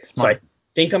hits. Smart. So I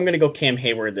think I'm going to go Cam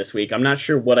Hayward this week. I'm not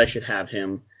sure what I should have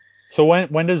him. So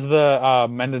when does the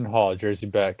Mendenhall jersey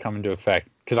bet come into effect?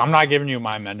 Because I'm not giving you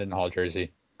my Mendenhall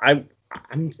jersey. I'm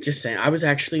just saying, I was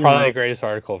actually probably the greatest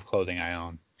article of clothing I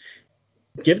own.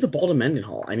 Give the ball to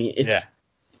Mendenhall. I mean,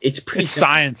 it's pretty it's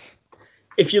science.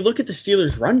 If you look at the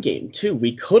Steelers' run game too,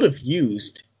 we could have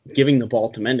used giving the ball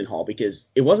to Mendenhall because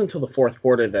it wasn't until the fourth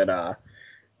quarter that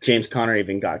James Conner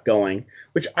even got going.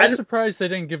 Which I'm surprised they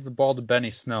didn't give the ball to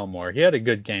Benny Snell more. He had a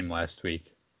good game last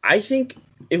week. I think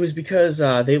it was because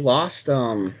they lost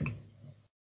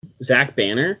Zach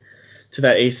Banner to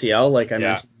that ACL, like I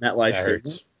mentioned in MetLife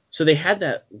Stadium. So they had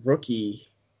that rookie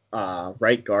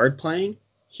right guard playing.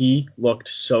 He looked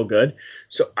so good.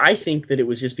 So I think that it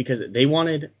was just because they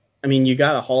wanted – I mean, you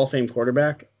got a Hall of Fame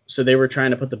quarterback, so they were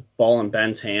trying to put the ball in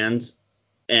Ben's hands.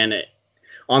 And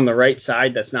on the right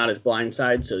side, that's not his blind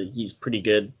side, so he's pretty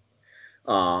good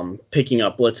picking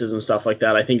up blitzes and stuff like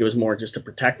that. I think it was more just to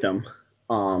protect them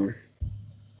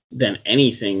than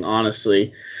anything,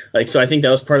 honestly. So I think that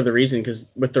was part of the reason because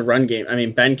with the run game, I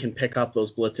mean, Ben can pick up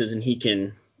those blitzes and he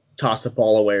can toss the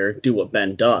ball away or do what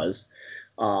Ben does.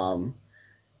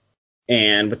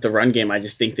 And with the run game, I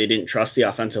just think they didn't trust the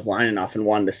offensive line enough and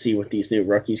wanted to see what these new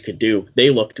rookies could do. They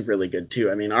looked really good, too.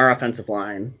 I mean, our offensive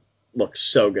line looked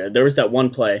so good. There was that one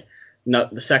play,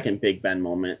 the second Big Ben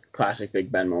moment, classic Big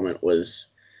Ben moment, was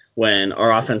when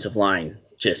our offensive line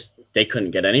they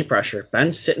couldn't get any pressure.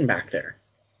 Ben's sitting back there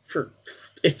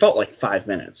it felt like 5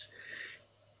 minutes.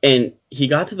 And he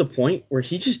got to the point where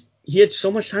he had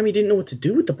so much time he didn't know what to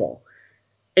do with the ball.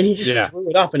 And he just threw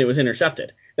it up and it was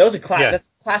intercepted. That was that's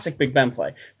a classic Big Ben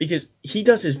play because he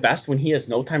does his best when he has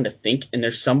no time to think and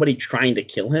there's somebody trying to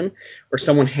kill him or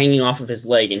someone hanging off of his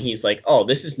leg and he's like, oh,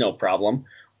 this is no problem.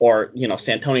 Or,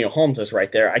 Santonio Holmes is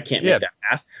right there. I can't make that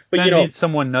pass. But Ben needs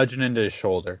someone nudging into his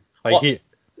shoulder.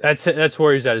 That's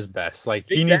where he's at his best. Like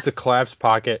he needs a collapsed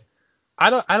pocket. I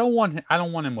don't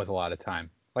want him with a lot of time.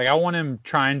 Like I want him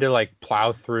trying to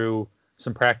plow through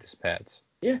some practice pads.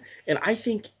 Yeah, and I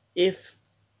think if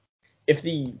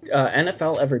the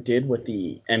NFL ever did what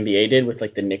the NBA did with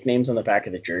the nicknames on the back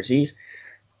of the jerseys,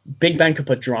 Big Ben could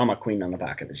put Drama Queen on the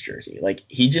back of his jersey. Like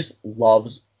he just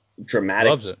loves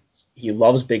dramatic. Loves it. He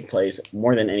loves big plays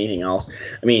more than anything else.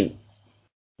 I mean,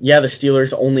 yeah, the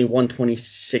Steelers only won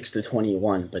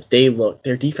 26-21, but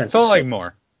their defense felt like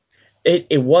more.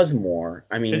 It was more.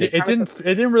 I mean, it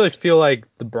didn't really feel like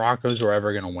the Broncos were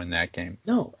ever going to win that game.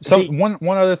 No.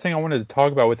 One other thing I wanted to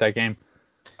talk about with that game,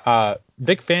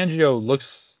 Vic Fangio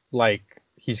looks like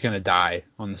he's going to die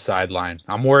on the sideline.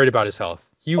 I'm worried about his health.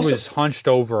 He was hunched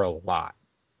over a lot.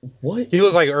 What? He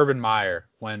looked like Urban Meyer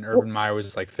when Urban Meyer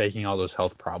was faking all those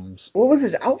health problems. What was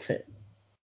his outfit?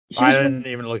 I didn't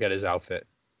even look at his outfit.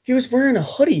 He was wearing a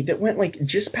hoodie that went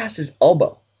just past his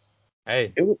elbow.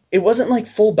 Hey. It wasn't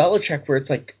full Belichick where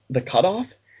it's the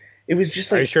cutoff. It was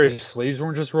just Are you sure his sleeves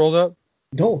weren't just rolled up?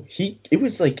 No, it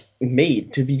was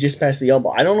made to be just past the elbow.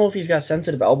 I don't know if he's got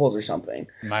sensitive elbows or something.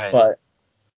 But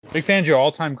Vic Fangio,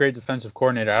 all-time great defensive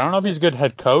coordinator. I don't know if he's a good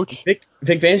head coach. Vic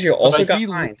Fangio also got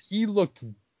fined. He looked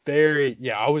very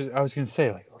I was gonna say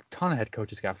a ton of head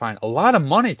coaches got fined. A lot of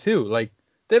money too.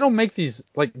 They don't make these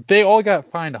they all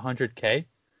got fined $100K.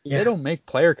 Yeah. They don't make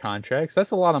player contracts. That's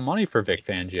a lot of money for Vic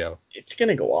Fangio. It's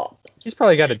gonna go up. He's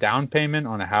probably got a down payment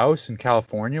on a house in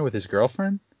California with his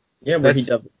girlfriend. Yeah, but he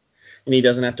doesn't. And he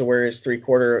doesn't have to wear his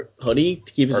 3/4 hoodie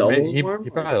to keep his elbows warm. He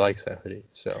probably likes that hoodie,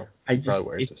 so he probably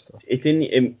wears this stuff. It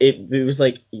didn't. It was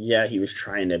he was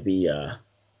trying to be.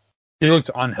 He looked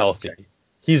unhealthy.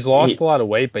 He's lost a lot of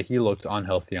weight, but he looked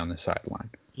unhealthy on the sideline.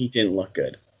 he didn't look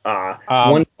good.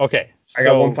 Okay. I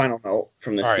got one So, final note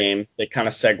from this all right, game that kind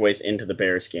of segues into the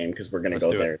Bears game because we're going to let's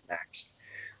go do it. there next.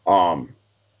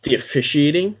 The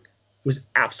officiating was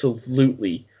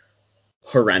absolutely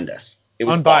horrendous. It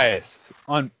was Unbiased.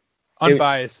 It,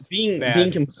 Unbiased. being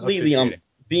Bad completely officiating.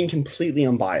 being completely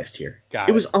unbiased here. Got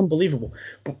It it. was unbelievable.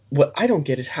 But what I don't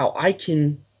get is how I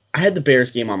had the Bears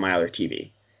game on my other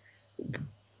TV.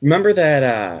 Remember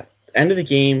that end of the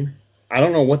game? I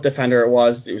don't know what defender it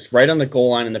was. It was right on the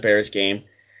goal line in the Bears game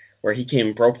where he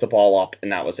came, broke the ball up,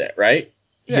 and that was it, right?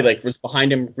 He Yeah. was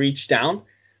behind him, reached down.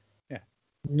 Yeah.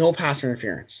 No pass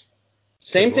interference. 'Cause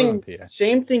Same it wasn't thing. PA.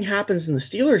 Same thing happens in the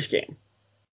Steelers game.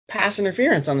 Pass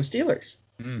interference on the Steelers.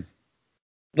 Mm.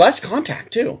 Less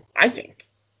contact too, I think.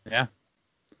 Yeah.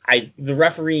 The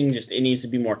refereeing it needs to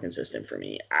be more consistent for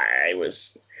me. I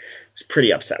was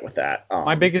pretty upset with that.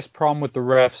 My biggest problem with the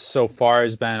refs so far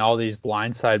has been all these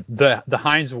blindside, the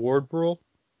Hines Ward rule,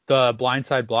 the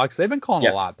blindside blocks. They've been calling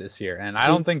Yeah, a lot this year, and I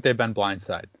don't think they've been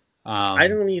blindside. I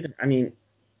don't either. I mean,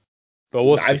 But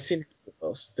we'll see. I've seen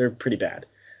those. They're pretty bad.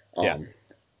 Yeah.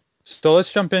 So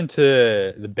let's jump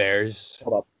into the Bears.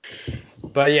 Hold up.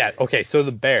 But yeah, okay. So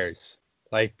the Bears,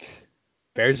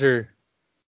 Bears are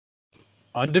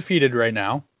undefeated right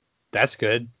now. That's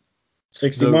good.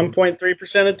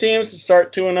 61.3% of teams to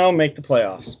start 2-0 make the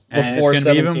playoffs. And it's going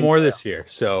to be even more this year.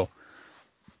 So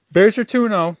Bears are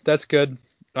 2-0. That's good.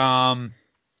 Saquon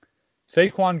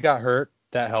got hurt.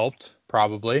 That helped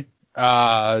probably.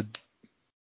 I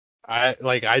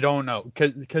don't know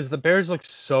because the Bears look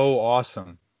so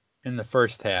awesome in the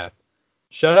first half.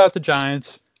 Shut out the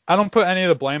Giants. I don't put any of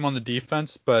the blame on the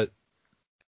defense, but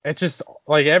it's just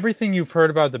everything you've heard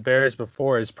about the Bears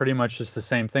before is pretty much just the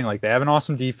same thing. They have an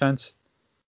awesome defense.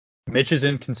 Mitch is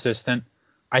inconsistent.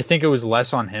 I think it was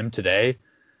less on him today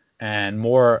and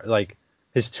more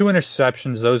his 2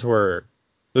 interceptions.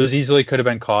 Those easily could have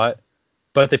been caught,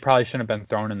 but they probably shouldn't have been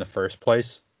thrown in the first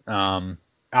place. Allen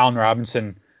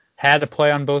Robinson had to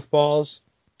play on both balls,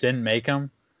 didn't make them,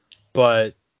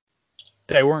 but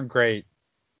they weren't great.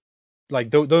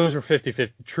 Those were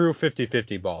 50-50, true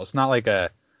 50-50 balls, not like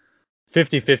a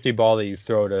 50-50 ball that you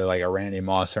throw to a Randy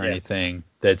Moss or anything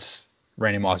that's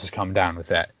Randy Moss is coming down with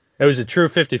that. It was a true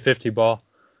 50-50 ball.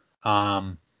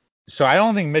 So I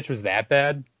don't think Mitch was that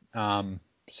bad.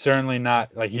 Certainly not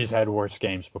he's had worse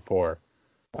games before.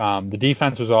 The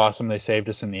defense was awesome. They saved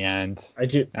us in the end. I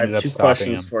have 2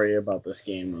 questions for you about this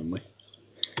game, Emily.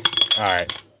 All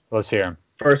right. Let's hear them.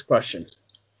 First question.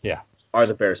 Yeah. Are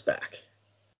the Bears back?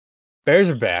 Bears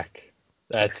are back.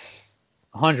 That's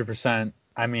 100%.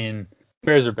 I mean,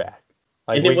 Bears are back.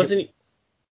 And it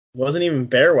wasn't even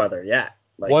bear weather yet.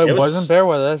 It wasn't bear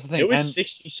weather. That's the thing. It was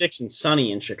 66 and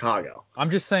sunny in Chicago.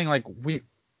 I'm just saying,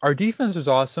 our defense was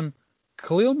awesome.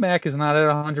 Khalil Mack is not at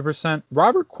 100%.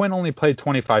 Robert Quinn only played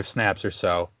 25 snaps or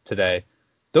so today.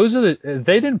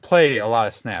 They didn't play a lot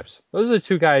of snaps. Those are the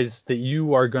 2 guys that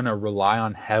you are going to rely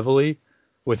on heavily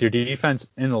with your defense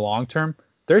in the long term.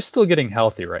 They're still getting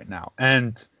healthy right now.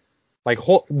 And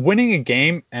winning a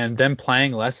game and then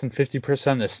playing less than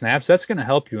 50% of the snaps, that's going to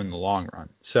help you in the long run.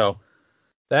 So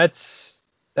that's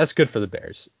good for the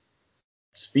Bears.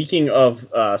 Speaking of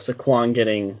Saquon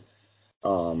getting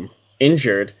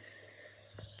injured,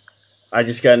 I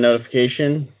just got a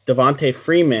notification. Devontae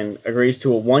Freeman agrees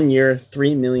to a 1-year,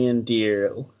 $3 million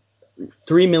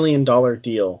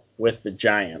deal with the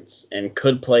Giants and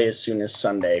could play as soon as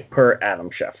Sunday, per Adam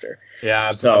Schefter.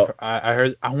 Yeah, so I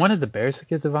heard. I wanted the Bears to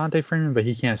get Devontae Freeman, but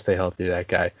he can't stay healthy, that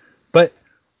guy. But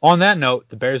on that note,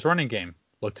 the Bears running game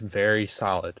looked very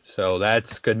solid. So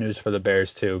that's good news for the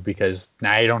Bears too, because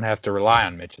now you don't have to rely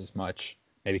on Mitch as much.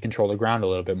 Maybe control the ground a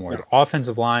little bit more. The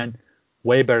offensive line,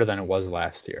 way better than it was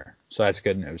last year. So that's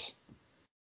good news.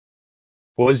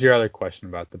 What was your other question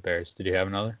about the Bears? Did you have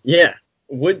another? Yeah.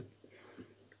 What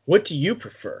do you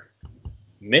prefer?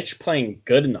 Mitch playing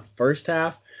good in the first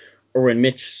half, or when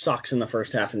Mitch sucks in the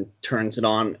first half and turns it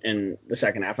on in the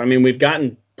second half? I mean, we've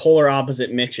gotten polar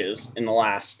opposite Mitches in the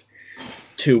last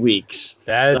 2 weeks.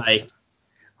 I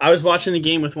was watching the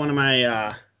game with one of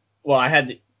my I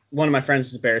had one of my friends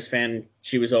is a Bears fan.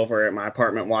 She was over at my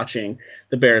apartment watching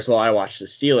the Bears while I watched the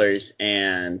Steelers,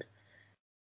 and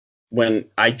when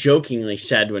I jokingly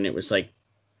said when it was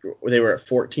they were at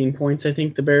 14 points, I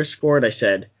think the Bears scored, I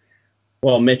said,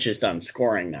 well, Mitch is done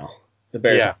scoring now. The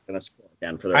Bears are going to score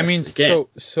again for the rest of the game.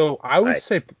 So I would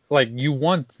say you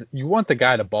want the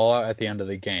guy to ball out at the end of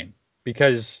the game,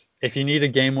 because if you need a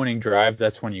game-winning drive,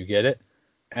 that's when you get it.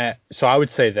 So I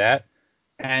would say that,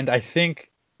 and I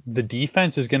think the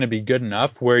defense is going to be good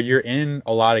enough where you're in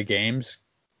a lot of games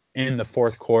in the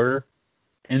fourth quarter,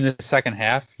 in the second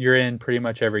half, you're in pretty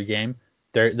much every game.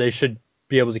 They should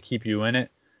be able to keep you in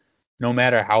it, no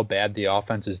matter how bad the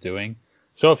offense is doing.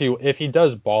 So if he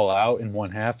does ball out in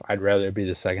one half, I'd rather it be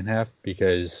the second half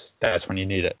because that's when you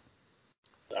need it.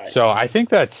 So I think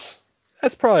that's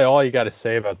probably all you got to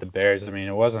say about the Bears. I mean,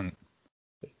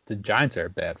 the Giants are a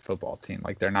bad football team.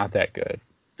 Like, they're not that good.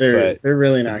 They're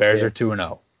really not. The Bears good. are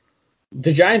 2-0.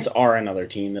 The Giants are another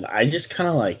team that I just kind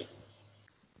of like.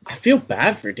 I feel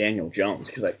bad for Daniel Jones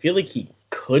because I feel like he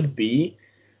could be.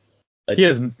 I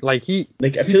feel like he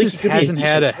hasn't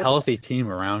had a healthy team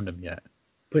around him yet.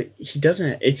 But he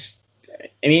doesn't.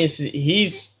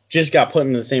 He's just got put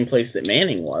in the same place that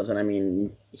Manning was, and I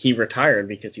mean, he retired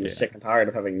because he was sick and tired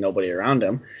of having nobody around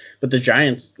him. But the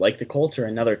Giants, like the Colts, are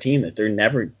another team that they're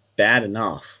never bad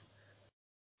enough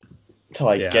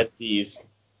to get these.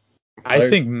 I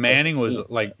think Manning was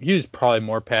he was probably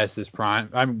more past his prime.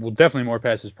 Definitely more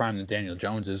past his prime than Daniel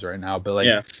Jones is right now.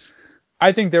 But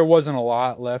I think there wasn't a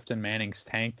lot left in Manning's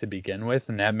tank to begin with,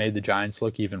 and that made the Giants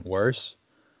look even worse.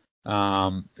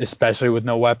 Especially with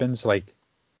no weapons. Like,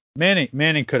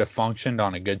 Manning could have functioned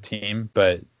on a good team,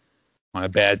 but on a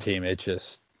bad team,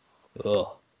 it's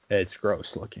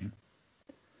gross looking.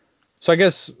 So I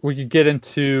guess we could get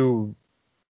into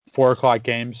 4:00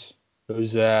 games.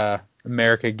 Those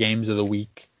America games of the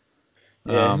week,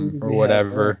 or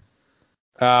whatever.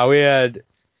 We had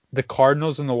the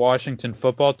Cardinals and the Washington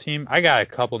football team. I got a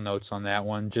couple notes on that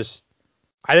one. Just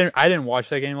I didn't watch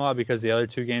that game a lot because the other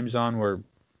two games on were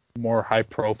more high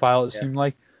profile, it seemed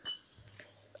like.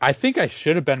 I think I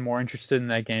should have been more interested in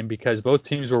that game because both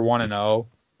teams were 1-0,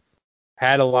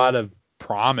 had a lot of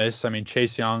promise. I mean,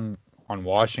 Chase Young on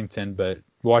Washington, but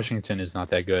Washington is not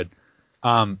that good.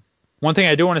 One thing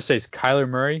I do want to say is Kyler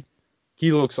Murray.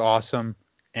 He looks awesome,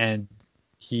 and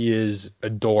he is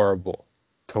adorable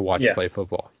to watch play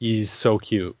football. He's so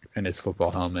cute in his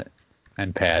football helmet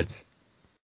and pads.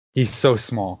 He's so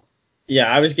small.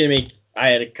 Yeah, I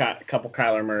had a couple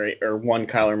Kyler Murray, or one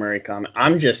Kyler Murray comment.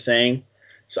 I'm just saying,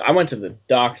 so I went to the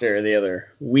doctor the other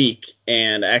week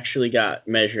and actually got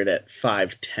measured at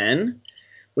 5'10",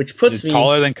 which puts me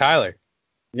taller than Kyler,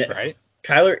 right?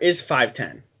 Kyler is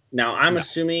 5'10". Now, I'm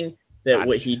assuming that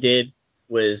what he did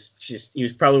was just, he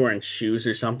was probably wearing shoes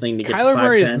or something to get to 5'10". Kyler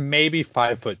Murray is maybe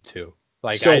 5'2".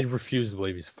 Like, I refuse to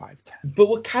believe he's 5'10". But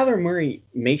what Kyler Murray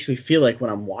makes me feel like when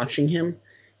I'm watching him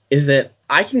is that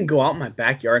I can go out in my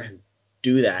backyard and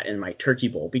do that in my turkey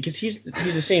bowl because he's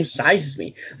the same size as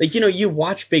me. Like, you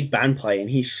watch Big Ben play and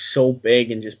he's so big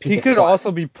and just people. He could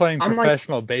also be playing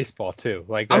professional baseball too.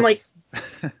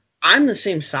 I'm the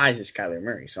same size as Kyler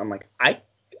Murray, so I'm like, I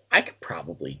could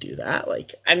probably do that.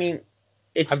 Like, I mean,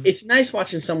 it's nice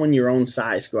watching someone your own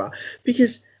size go out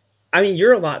because, I mean,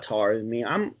 you're a lot taller than me.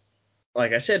 I'm,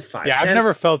 like I said, 5'10". Yeah, I've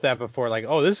never felt that before. Like,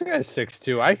 oh, this guy's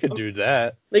 6'2". I could do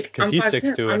that. Like, because he's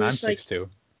 6'2" and I'm 6'2".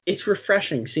 It's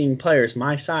refreshing seeing players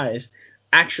my size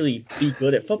actually be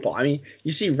good at football. I mean,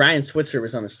 you see Ryan Switzer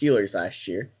was on the Steelers last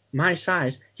year. My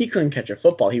size, he couldn't catch a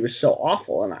football. He was so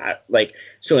awful. And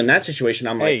so in that situation,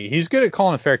 I'm like, hey, he's good at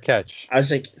calling a fair catch. I was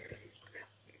like,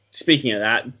 speaking of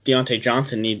that, Deontay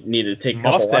Johnson needed to take a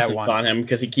couple lessons on him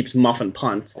because he keeps muffing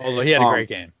punts. Although he had a great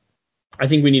game. I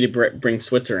think we need to bring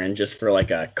Switzer in just for like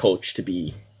a coach to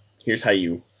be, here's how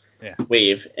you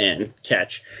wave and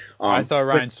catch. I thought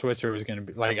Ryan Switzer was going to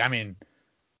be, like, I mean,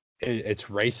 it's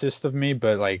racist of me,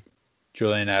 but like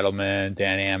Julian Edelman,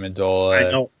 Danny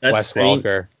Amendola, Wes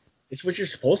Welker. It's what you're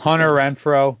supposed to Hunter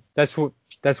Renfrow. That's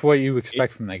what you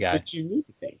expect from that guy. That's what you need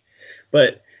to think.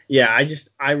 But yeah, I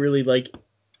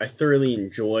thoroughly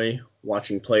enjoy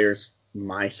watching players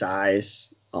my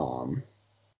size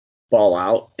ball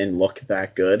out and look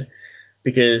that good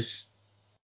because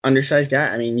undersized guy,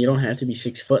 I mean, you don't have to be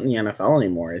 6 foot in the NFL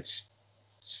anymore.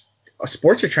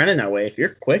 Sports are trending that way. If you're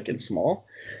quick and small,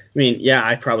 I mean, yeah,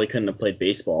 I probably couldn't have played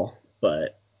baseball,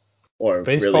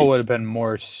 baseball would have been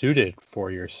more suited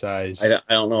for your size. I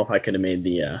don't know if I could have made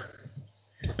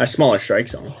a smaller strike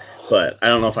zone, but I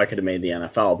don't know if I could have made the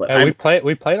NFL. But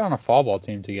we played on a fall ball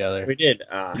team together. We did.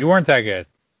 You weren't that good.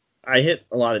 I hit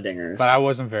a lot of dingers, but I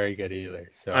wasn't very good either.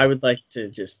 So I would like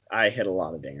to I hit a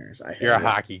lot of dingers. You're a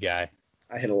hockey guy.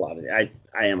 I hit a lot of. I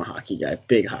am a hockey guy,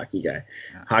 big hockey guy.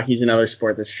 Yeah. Hockey's another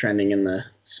sport that's trending in the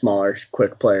smaller,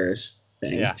 quick players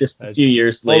thing. Yeah, just a few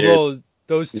years later. Although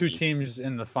those two teams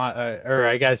in the or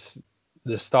I guess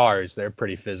the Stars, they're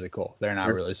pretty physical. They're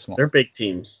not really small. They're big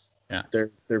teams. Yeah,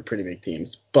 they're pretty big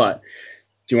teams. But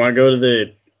do you want to go to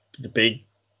the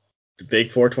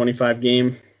big 425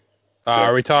 game?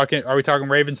 Are we talking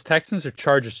Ravens Texans or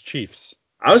Chargers Chiefs?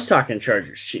 I was talking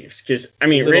Chargers Chiefs because I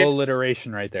mean, a little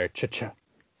alliteration right there. Cha-cha.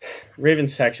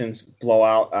 Ravens Texans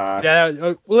blowout.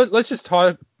 Let's just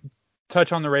talk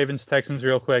touch on the Ravens Texans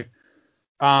real quick.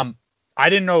 I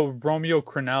didn't know Romeo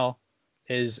Crennel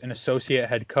is an associate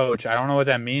head coach. I don't know what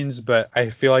that means, but I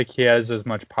feel like he has as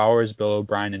much power as Bill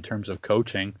O'Brien in terms of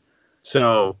coaching.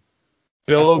 So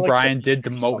Bill O'Brien did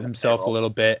demote himself a little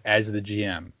bit as the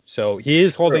GM. So he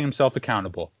is holding himself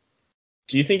accountable.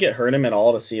 Do you think it hurt him at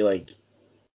all to see like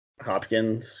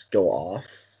Hopkins go off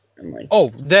and like? Oh,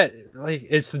 that like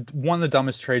it's one of the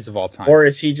dumbest trades of all time. Or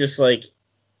is he just like,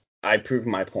 I proved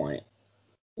my point?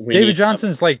 David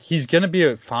Johnson's like, he's gonna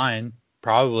be fine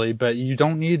probably, but you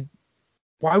don't need.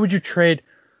 Why would you trade?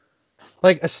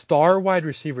 Like, a star wide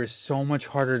receiver is so much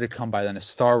harder to come by than a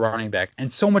star running back,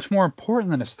 and so much more important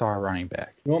than a star running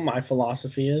back. You know what my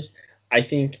philosophy is? I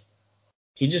think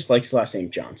he just likes the last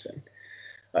name Johnson.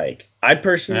 Like, I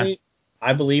personally,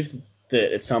 I believe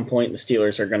that at some point the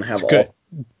Steelers are going to have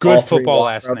all football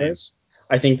last names.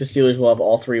 I think the Steelers will have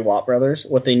all three Watt brothers.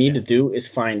 What they need to do is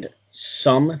find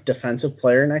some defensive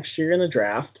player next year in the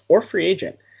draft or free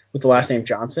agent with the last name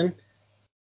Johnson.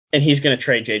 And he's going to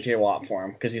trade J.J. Watt for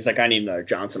him because he's like, I need another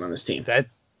Johnson on this team.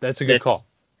 That's a good call.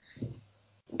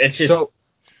 It's just. So,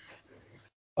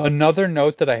 another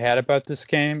note that I had about this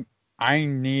game, I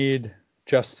need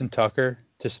Justin Tucker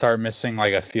to start missing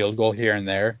like a field goal here and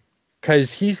there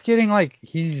because he's getting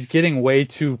way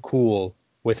too cool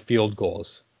with field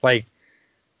goals. Like,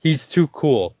 he's too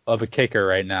cool of a kicker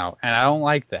right now, and I don't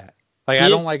like that. Like, I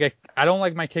don't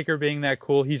like my kicker being that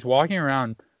cool. He's walking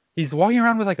around with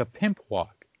like a pimp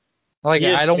walk. Like,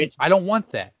 I don't want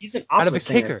that. He's an opera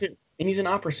singer too, and he's an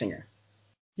opera singer.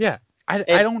 Yeah,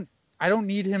 I don't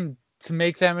need him to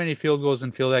make that many field goals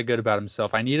and feel that good about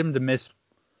himself. I need him to miss.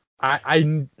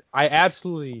 I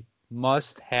absolutely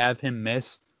must have him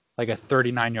miss like a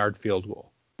 39-yard field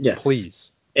goal. Yeah,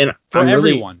 please. And for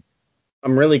everyone.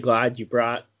 I'm really glad you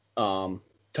brought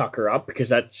Tucker up because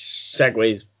that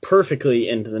segues perfectly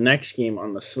into the next game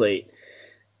on the slate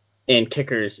and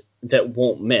kickers that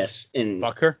won't miss. In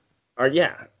Bucker.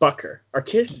 Bucker. Are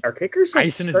kickers like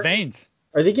ice in his veins?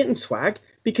 Are they getting swag?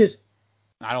 Because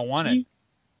I don't want it.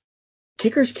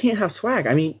 Kickers can't have swag.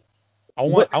 I mean, I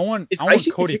want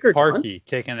Cody Parkey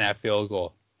kicking that field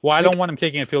goal. Well, I don't want him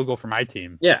kicking a field goal for my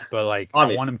team. Yeah, but like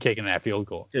obviously. I want him kicking that field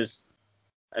goal. Because,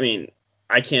 I mean,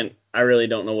 I really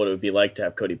don't know what it would be like to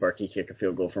have Cody Parkey kick a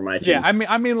field goal for my team. Yeah,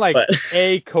 I mean like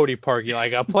a Cody Parkey,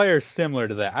 like a player similar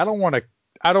to that. I don't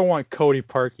want Cody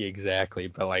Parkey exactly,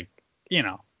 but like,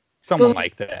 someone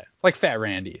like that, like Fat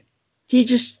Randy. He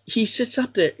sits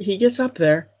up there. He gets up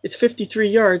there. It's 53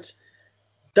 yards.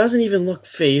 Doesn't even look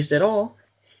phased at all.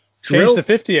 Changed to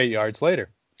 58 yards later.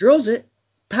 Drills it.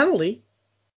 Penalty.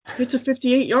 It's a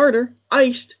 58-yarder.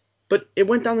 Iced. But it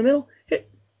went down the middle.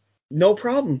 No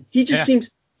problem. He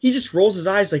just rolls his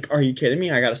eyes like, are you kidding me?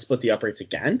 I got to split the uprights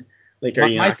again? Like,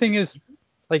 my thing is,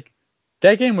 like,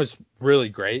 that game was really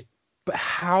great. But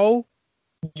how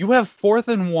you have 4th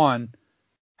and 1,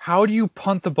 how do you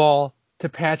punt the ball to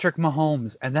Patrick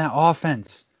Mahomes and that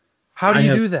offense? How do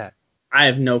you do that? I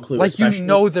have no clue. Like,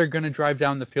 they're going to drive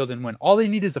down the field and win. All they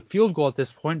need is a field goal at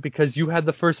this point because you had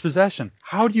the first possession.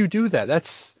 How do you do that?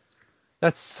 That's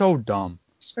so dumb.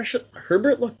 Especially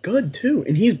Herbert looked good too,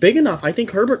 and he's big enough. I think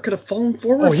Herbert could have fallen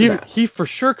forward. Oh, he for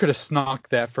sure could have snuck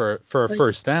that for a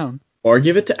first down. Or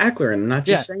give it to Eckler, and I'm not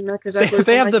just saying that because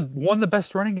they have one of the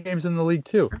best running games in the league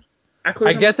too.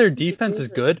 I get their defense is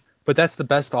good, but that's the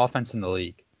best offense in the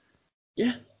league.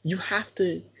 Yeah, you have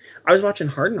to. I was watching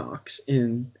Hard Knocks,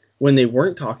 and when they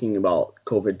weren't talking about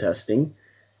COVID testing,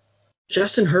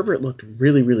 Justin Herbert looked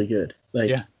really, really good.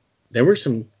 Like, there were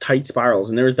some tight spirals,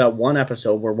 and there was that one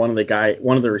episode where one of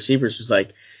the receivers was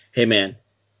like, "Hey man,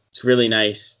 it's really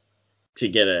nice to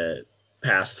get a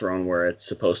pass thrown where it's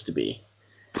supposed to be."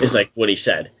 Is like what he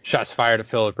said. Shots fired at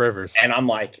Phillip Rivers. And I'm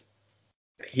like,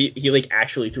 he like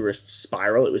actually threw a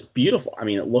spiral. It was beautiful. I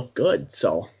mean, it looked good.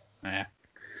 So.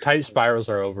 Tight spirals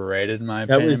are overrated in my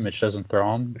opinion. Mitch doesn't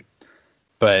throw them,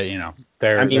 but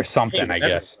they're something, I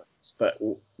guess. But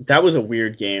that was a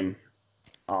weird game.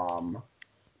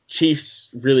 Chiefs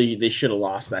they should have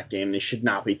lost that game. They should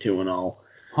not be 2-0.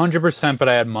 100%, but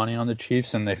I had money on the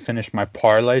Chiefs and they finished my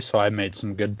parlay, so I made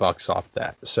some good bucks off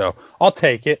that. So I'll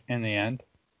take it in the end.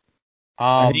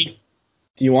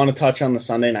 Do you want to touch on the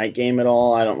Sunday night game at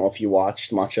all? I don't know if you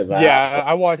watched much of that. Yeah,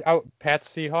 I watched Pats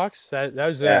Seahawks. That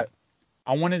was it.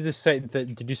 I wanted to say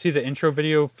that. Did you see the intro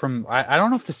video from? I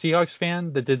don't know if the Seahawks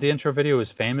fan that did the intro video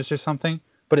was famous or something,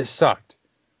 but it sucked.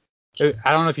 I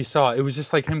don't know if you saw it. It was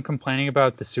just like him complaining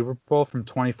about the Super Bowl from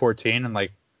 2014 and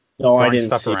like throwing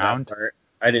stuff around.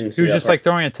 I didn't see that. He was just like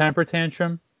throwing a temper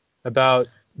tantrum about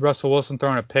Russell Wilson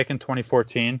throwing a pick in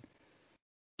 2014.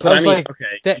 But I was mean, like,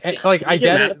 okay. like Can I you get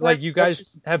get mad it. at Like that? you 'Cause that's guys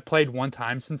just. have played one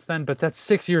time since then, but that's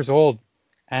 6 years old,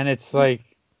 and it's like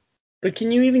But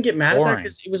can you even get mad at that? boring.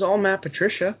 Because it was all Matt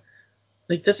Patricia.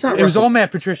 Like that's not It was Russell all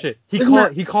Matt Wilson's fault. Patricia. It was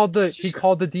Matt. It's He just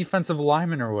called the defensive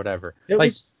lineman or whatever. it Like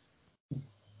was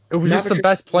it was Matt just the Patricia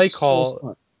best play was so call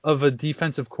smart. of a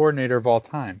defensive coordinator of all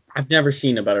time. I've never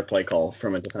seen a better play call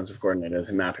from a defensive coordinator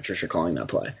than Matt Patricia calling that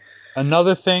play.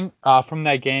 Another thing from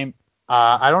that game,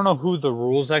 I don't know who the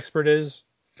rules expert is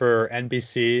for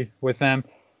NBC with them,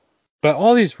 but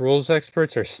all these rules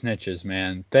experts are snitches,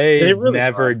 man. They They really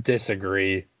never are.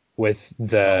 disagree with No.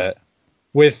 the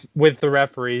the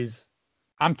referees.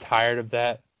 I'm tired of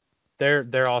that.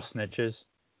 They're all snitches,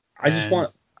 I just and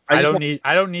want. I just want.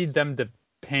 I don't need them to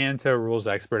pan to a rules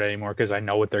expert anymore because I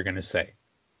know what they're gonna say.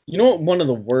 You know what? One of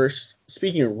the worst.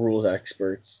 Speaking of rules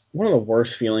experts, one of the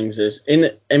worst feelings is in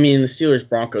the Steelers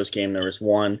Broncos game. There was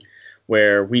one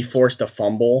where we forced a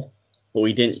fumble, but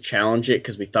we didn't challenge it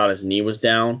because we thought his knee was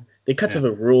down. They cut to Yeah.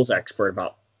 the rules expert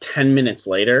about 10 minutes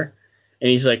later, and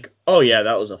he's like, "Oh yeah,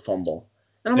 that was a fumble."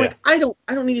 And I'm Yeah. like,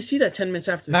 I don't need to see that 10 minutes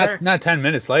after the fact. Not 10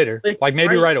 minutes later. Like, Like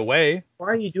maybe right away. why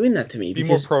are you doing that to me? Be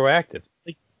more Because proactive.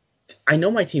 I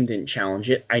know my team didn't challenge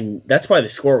it. That's why the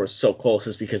score was so close,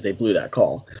 is because they blew that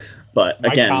call. But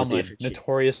Mike again, with the Tomlin,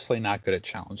 notoriously not good at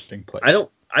challenging plays.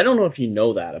 I don't know if you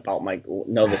know that about Mike.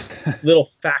 Know this little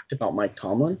fact about Mike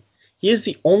Tomlin. He is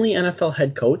the only NFL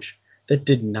head coach that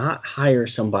did not hire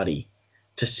somebody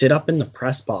to sit up in the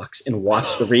press box and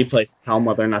watch the replays to tell him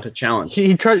whether or not to challenge.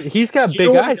 He's got Do you know big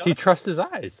what he eyes. He does? trusts his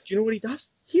eyes. Do you know what he does?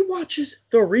 He watches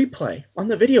the replay on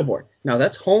the video board. Now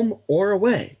that's home or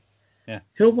away. Yeah.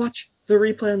 He'll watch the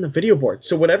replay on the video board.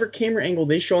 So whatever camera angle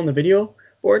they show on the video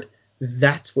board,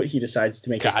 that's what he decides to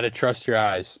make. Gotta trust your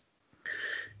eyes.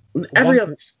 Every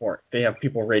other sport, they have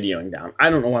people radioing down. I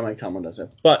don't know why Mike Tomlin does it.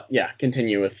 But yeah,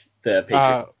 continue with the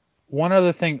Patriots. One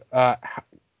other thing.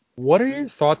 What are your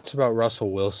thoughts about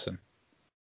Russell Wilson?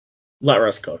 Let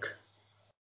Russ cook.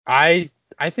 I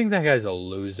think that guy's a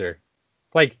loser.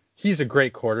 Like, he's a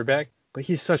great quarterback, but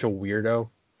he's such a weirdo.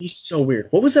 He's so weird.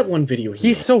 What was that one video he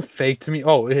He's made? so fake to me.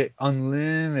 Oh,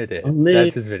 Unlimited.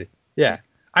 That's his video. Yeah.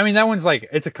 I mean, that one's like,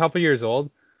 it's a couple years old,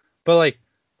 but like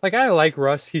I like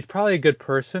Russ. He's probably a good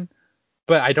person,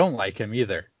 but I don't like him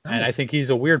either. No. And I think he's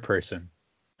a weird person.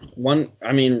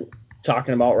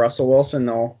 Talking about Russell Wilson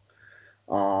though,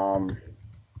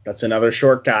 that's another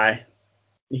short guy.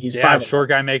 He's 5'11". Short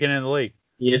guy making it in the league.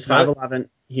 He is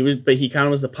 5'11". But he kind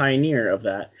of was the pioneer of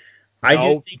that.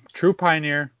 True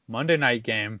pioneer. Monday night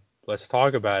game. Let's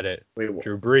talk about it.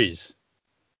 Drew Brees.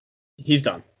 He's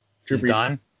done. He's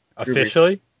done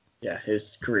officially. Yeah,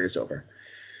 his career's over.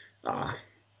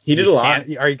 He did a lot.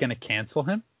 Are you going to cancel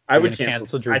him? I would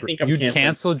cancel Drew Brees. You'd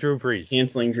cancel Drew Brees.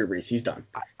 Canceling Drew Brees. He's done.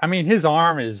 I mean, his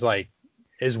arm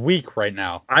is weak right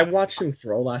now. I watched him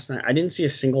throw last night. I didn't see a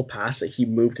single pass that he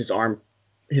moved his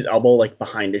elbow like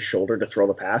behind his shoulder to throw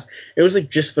the pass. It was like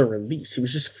just the release. He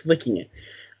was just flicking it.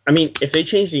 I mean, if they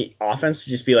change the offense to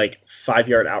just be like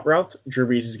 5-yard out routes, Drew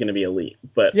Brees is going to be elite.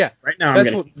 But yeah, right now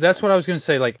that's what I was going to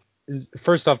say. Like,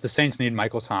 first off, the Saints need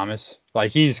Michael Thomas. Like,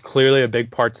 he's clearly a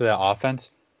big part to that offense.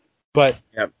 But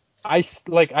yep. I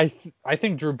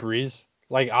think Drew Brees,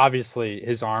 like, obviously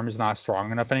his arm is not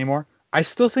strong enough anymore. I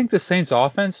still think the Saints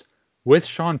offense, with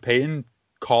Sean Payton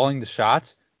calling the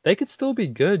shots, they could still be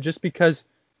good just because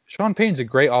Sean Payton's a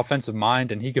great offensive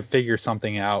mind and he could figure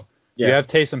something out. Yeah. You have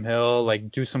Taysom Hill,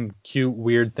 like, do some cute,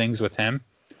 weird things with him.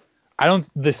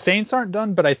 The Saints aren't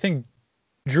done, but I think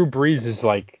Drew Brees is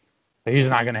he's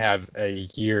not going to have a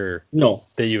year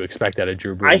that you expect out of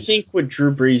Drew Brees. I think what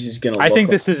Drew Brees is going to look I think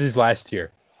this is his last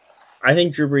year. I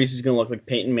think Drew Brees is going to look like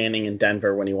Peyton Manning in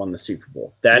Denver when he won the Super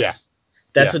Bowl. That's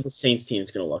what the Saints team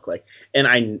is going to look like. And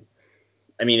I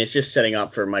mean, it's just setting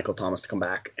up for Michael Thomas to come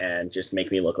back and just make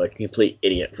me look like a complete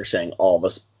idiot for saying all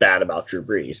this bad about Drew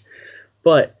Brees.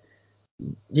 But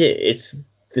yeah, it's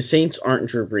the Saints aren't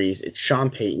Drew Brees. It's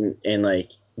Sean Payton. And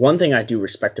one thing I do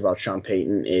respect about Sean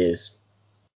Payton is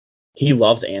he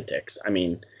loves antics. I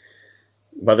mean,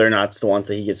 whether or not it's the ones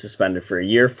that he gets suspended for a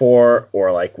year for,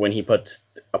 or when he puts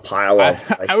a pile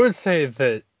of. I would say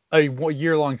that a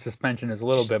year-long suspension is a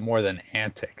little bit more than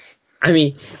antics. I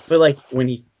mean, but when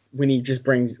he just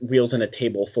wheels in a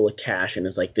table full of cash and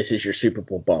is like, "This is your Super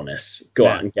Bowl bonus. Go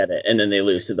out and get it," and then they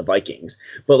lose to the Vikings.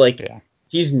 But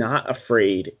he's not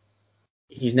afraid.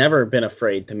 He's never been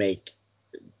afraid to make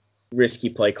risky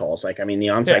play calls. The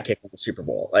onside kick in the Super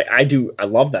Bowl. I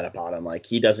love that about him.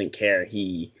 He doesn't care.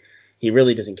 He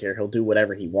really doesn't care. He'll do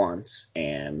whatever he wants.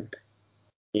 And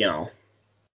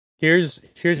here's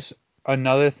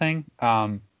another thing.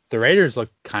 The Raiders look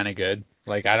kind of good.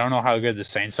 Like, I don't know how good the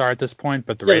Saints are at this point,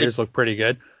 but the Yeah, Raiders look pretty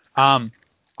good. I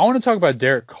want to talk about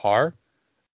Derek Carr.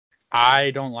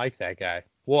 I don't like that guy.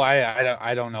 Well,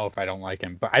 I don't know if I don't like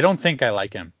him, but I don't think I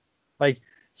like him. Like,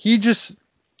 he just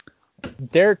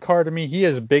Derek Carr to me, he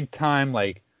has big time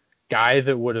like guy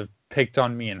that would have picked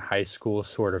on me in high school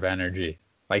sort of energy.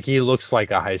 Like, he looks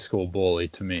like a high school bully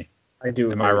to me. I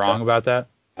do. Am Agree I with wrong that. about that?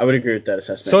 I would agree with that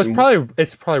assessment. So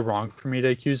it's probably wrong for me to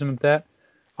accuse him of that.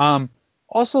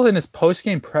 Also in his post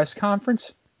game press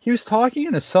conference, he was talking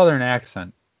in a southern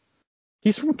accent.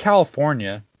 He's from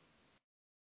California.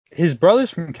 His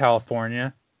brother's from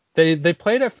California. They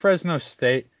played at Fresno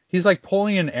State. He's like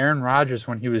pulling in Aaron Rodgers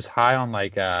when he was high on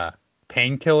like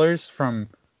painkillers from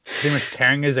pretty much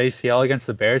tearing his ACL against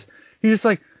the Bears. He's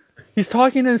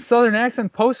talking in a southern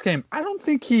accent post game. I don't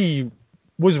think he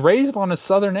was raised on a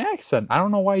southern accent. I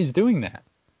don't know why he's doing that.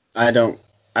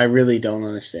 I really don't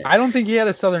understand. I don't think he had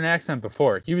a southern accent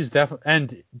before. He was definitely,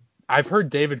 and I've heard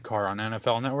David Carr on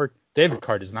NFL Network. David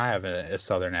Carr does not have a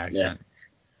southern accent. Yeah.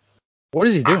 What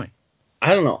is he doing?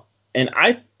 I don't know. And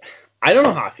I don't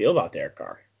know how I feel about Derek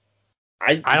Carr.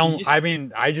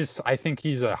 I think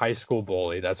he's a high school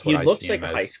bully. That's what He I looks see like him a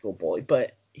as. high school bully,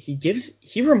 but he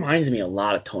reminds me a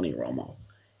lot of Tony Romo.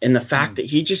 And the fact that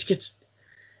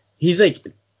he's like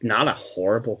not a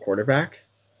horrible quarterback,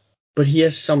 but he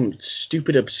has some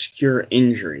stupid obscure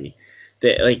injury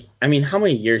that, like, I mean, how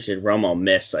many years did Romo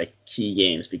miss like key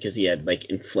games because he had like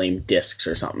inflamed discs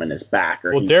or something in his back?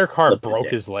 Or Well, he Derek Carr flipped a broke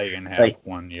disc. his leg in half Like,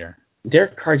 one year.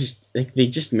 Derek Carr they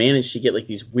just managed to get like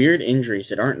these weird injuries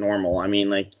that aren't normal. I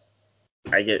mean, like,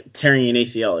 I get tearing an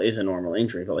ACL is a normal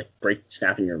injury, but like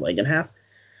snapping your leg in half,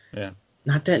 Yeah.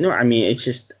 not that. No, I mean, it's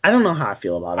just I don't know how I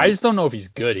feel about him. I just don't know if he's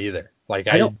good either. Like,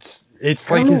 it's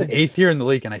I like don't his know. 8th year in the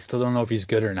league, and I still don't know if he's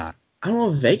good or not. I don't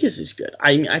know if Vegas is good.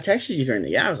 I mean, I texted you during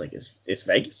the I was like, is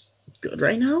Vegas good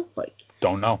right now? Like,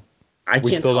 Don't know. I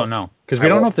We can't still tell. don't know because we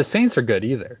don't know if the Saints are good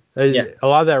either. Yeah. A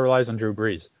lot of that relies on Drew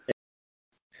Brees.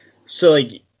 So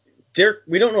like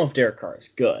we don't know if Derek Carr is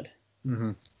good.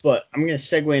 Mm-hmm. But I'm going to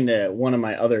segue into one of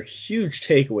my other huge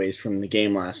takeaways from the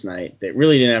game last night that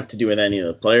really didn't have to do with any of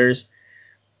the players,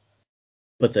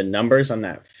 but the numbers on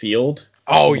that field.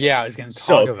 Oh yeah, I was going to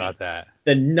talk about that.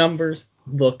 The numbers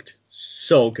looked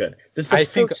so good. I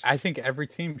think every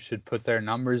team should put their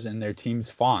numbers in their team's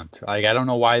font. Like, I don't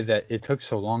know why that it took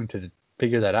so long to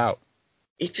figure that out.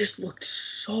 It just looked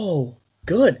so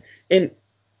good. And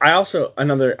I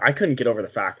couldn't get over the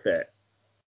fact that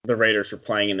the Raiders were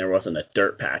playing and there wasn't a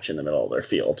dirt patch in the middle of their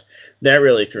field. That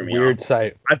really threw me off. Weird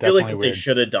sight. I feel like what weird. they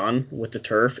should have done with the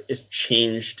turf is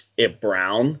changed it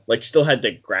brown, like still had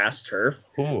the grass turf,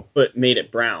 but made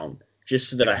it brown,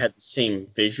 just so that I had the same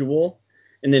visual.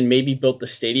 And then maybe built the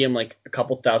stadium like a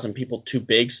couple thousand people too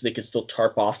big so they could still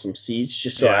tarp off some seats,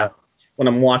 just so when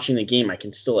I'm watching the game I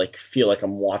can still like feel like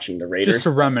I'm watching the Raiders. Just to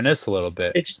reminisce a little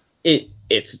bit.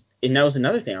 And that was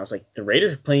another thing. I was like, the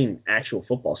Raiders are playing actual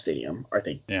football stadium, are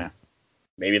they? Yeah.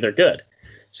 Maybe they're good.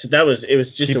 So it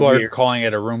was just people are calling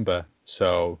it a Roomba.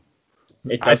 So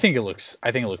I think it looks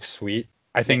sweet.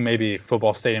 I think maybe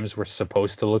football stadiums were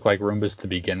supposed to look like Roombas to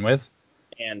begin with.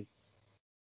 And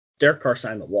Derek Carr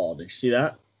signed the wall. Did you see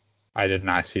that? I did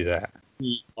not see that.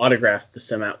 He autographed the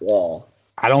cement wall.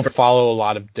 I don't follow a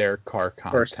lot of Derek Carr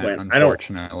content,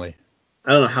 unfortunately.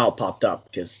 I don't know how it popped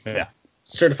up because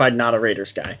certified not a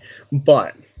Raiders guy,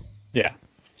 but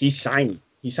he signed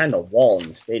a wall in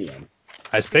the stadium.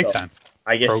 That's big time.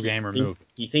 I guess pro gamer move.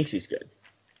 He thinks he's good.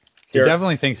 He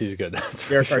definitely thinks he's good. That's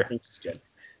Derek for Carr sure. thinks he's good.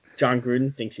 John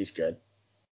Gruden thinks he's good.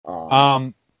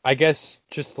 I guess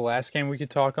just the last game we could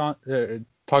talk about.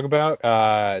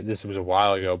 This was a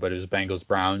while ago, but it was Bengals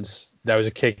Browns. That was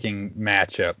a kicking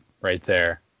matchup right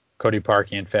there. Cody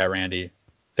Parkey and Fat Randy.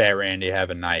 Fat Randy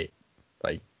have a night.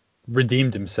 Like,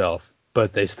 redeemed himself,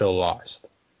 but they still lost.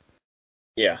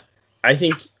 Yeah, I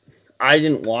think I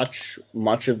didn't watch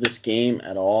much of this game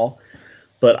at all,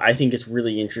 but I think it's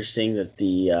really interesting that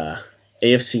the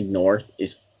AFC North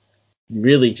is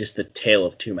really just the tale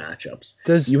of two matchups.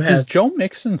 Does Joe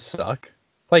Mixon suck?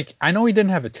 Like, I know he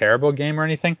didn't have a terrible game or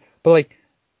anything, but like,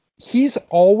 he's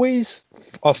always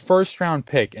a first-round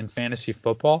pick in fantasy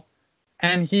football,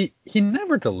 and he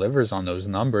never delivers on those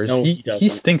numbers. No, he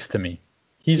stinks to me.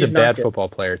 He's a bad football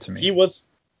player to me. He was,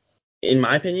 in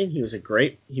my opinion, he was a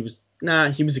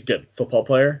good football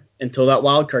player until that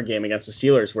wild card game against the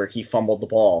Steelers where he fumbled the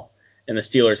ball and the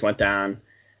Steelers went down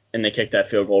and they kicked that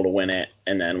field goal to win it,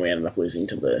 and then we ended up losing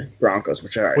to the Broncos,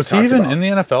 which I already talked about. Was he even in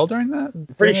the NFL during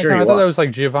that? Pretty sure he was. I thought that was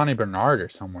like Giovanni Bernard or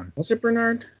someone. Was it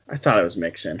Bernard? I thought it was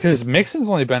Mixon. Because Mixon's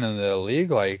only been in the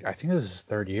league, like, I think this is his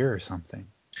third year or something.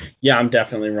 Yeah, I'm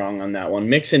definitely wrong on that one.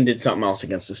 Mixon did something else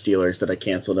against the Steelers that I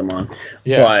canceled him on.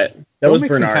 Yeah. But that Joe was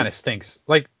Mixon Bernard. kind of stinks.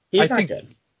 Like, He's I not think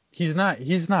good. he's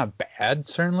not bad,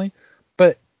 certainly,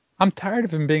 but I'm tired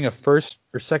of him being a first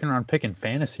or second round pick in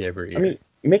fantasy every I year. mean,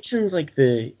 Mixon's like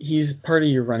he's part of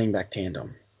your running back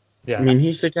tandem. Yeah. I mean,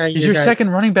 he's the guy. He's your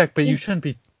second running back, but Yeah. you shouldn't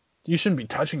be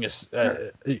touching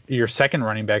your second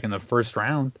running back in the first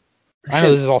round. I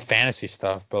know this is all fantasy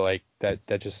stuff, but like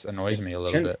that just annoys me a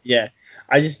little bit. Yeah.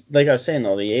 I just, like I was saying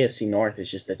though, the AFC North is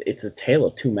just that it's a tale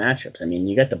of two matchups. I mean,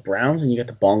 you got the Browns and you got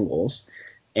the Bengals,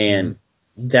 and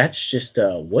that's just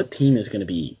what team is going to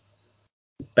be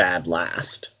bad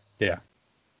last. Yeah.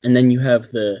 And then you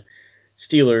have the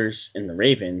Steelers and the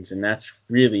Ravens, and that's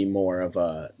really more of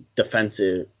a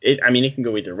defensive. It can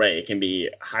go either way. It can be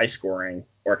high scoring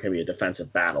or it can be a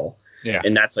defensive battle. Yeah.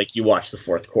 And that's like you watch the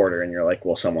fourth quarter and you're like,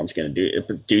 well, someone's going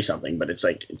to do something. But it's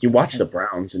like you watch the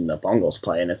Browns and the Bengals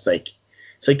play, and it's like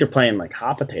they're playing like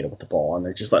hot potato with the ball, and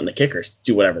they're just letting the kickers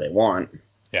do whatever they want.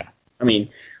 Yeah. I mean,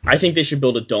 I think they should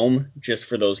build a dome just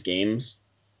for those games,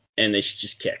 and they should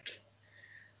just kick.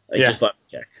 Just let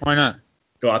them kick. Why not?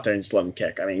 Go out there and just let them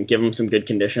kick. I mean, give them some good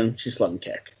conditions. Just let them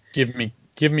kick. Give me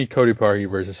Cody Parkey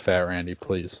versus Fat Randy,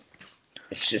 please.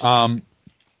 It's just.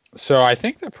 So I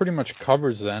think that pretty much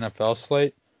covers the NFL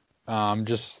slate.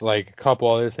 Just like a couple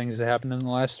other things that happened in the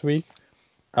last week.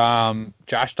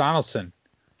 Josh Donaldson,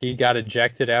 he got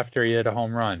ejected after he hit a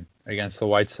home run against the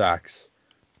White Sox.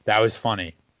 That was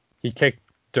funny. He kicked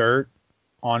dirt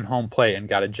on home plate and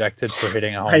got ejected for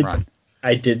hitting a home run.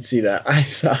 I did see that. I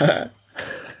saw that.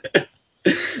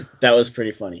 That was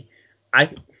pretty funny. I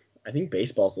think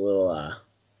baseball's a little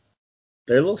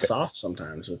they're a little soft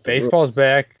sometimes with the baseball's rules.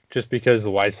 back just because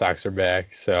the White Sox are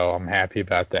back, so I'm happy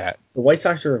about that. The White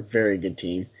Sox are a very good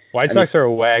team. White Sox are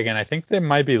a wagon. I think they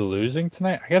might be losing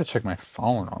tonight. I got to check my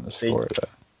phone on the score.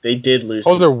 They did lose.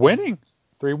 Oh, they're winning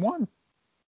 3-1.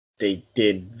 They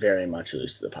did very much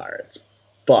lose to the Pirates,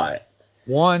 but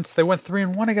once they went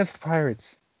 3-1 against the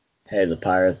Pirates. Hey, the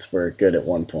Pirates were good at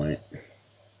one point.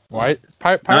 Right?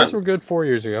 Pirates were good 4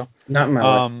 years ago. Not in my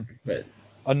life, but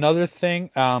another thing,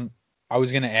 I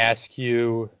was gonna ask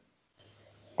you.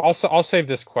 Also, I'll save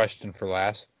this question for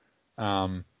last.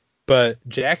 But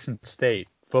Jackson State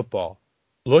football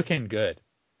looking good.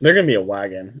 They're gonna be a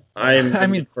wagon. I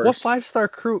mean, what 5-star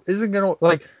crew isn't gonna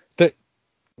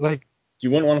You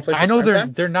wouldn't want to play. I know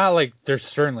they're not like they're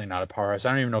certainly not a powerhouse.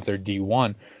 I don't even know if they're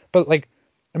D1, but like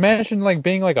imagine like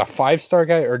being like a 5-star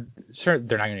guy, or sure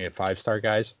they're not gonna get 5-star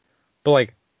guys, but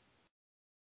like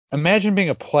imagine being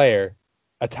a player,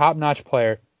 a top-notch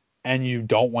player, and you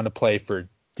don't want to play for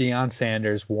Deion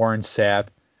Sanders, Warren Sapp,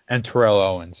 and Terrell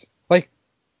Owens. Like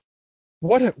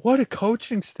what a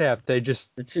coaching staff they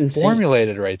just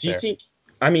formulated right there. Do you think?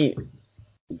 I mean,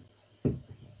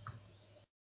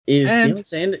 is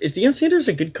Deion Sanders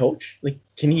a good coach? Like,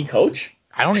 can he coach?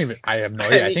 I have no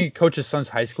idea. I think he coached his son's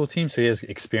high school team, so he has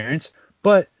experience.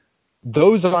 But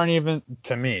those aren't even,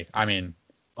 to me, I mean,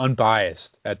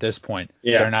 unbiased at this point.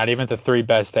 Yeah. They're not even the 3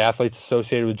 best athletes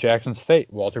associated with Jackson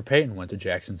State. Walter Payton went to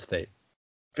Jackson State.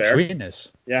 Fair.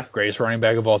 Sweetness. Yeah. Greatest running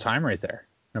back of all time right there.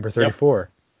 Number 34. Yep.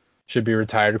 Should be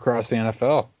retired across the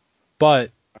NFL.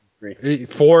 But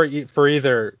for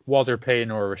either Walter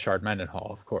Payton or Rashard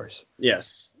Mendenhall, of course.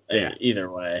 Yes. Yeah. Either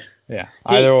way. Yeah.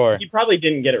 Either or. He probably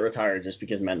didn't get it retired just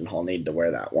because Mendenhall needed to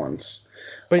wear that once.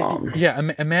 But yeah,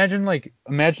 imagine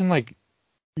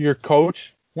your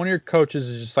coach, one of your coaches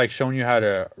is just like showing you how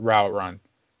to route run,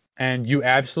 and you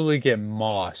absolutely get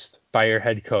mossed by your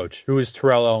head coach, who is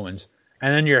Terrell Owens,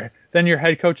 and then your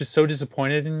head coach is so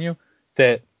disappointed in you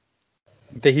that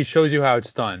he shows you how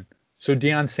it's done. So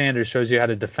Deion Sanders shows you how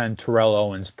to defend Terrell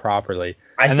Owens properly,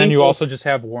 and then you also just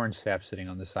have Warren Sapp sitting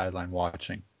on the sideline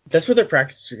watching. That's what their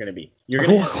practices are going to be.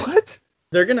 What?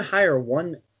 They're going to hire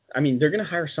they're going to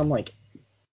hire some like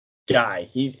guy.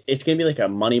 It's going to be like a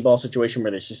Moneyball situation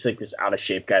where there's just like this out of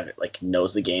shape guy that like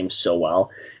knows the game so well,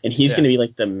 and he's going to be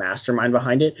like the mastermind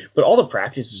behind it. But all the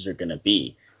practices are going to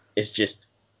be is just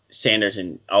Sanders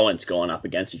and Owens going up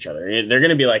against each other. They're going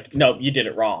to be like, no, you did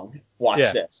it wrong. Watch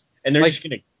this, and they're just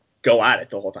going to go at it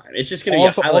the whole time. It's just going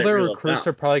to be all their recruits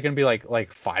are probably going to be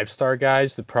like 5-star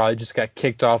guys that probably just got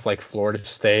kicked off like Florida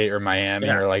State or Miami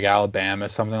or like Alabama,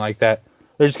 something like that.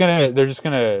 They're just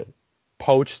gonna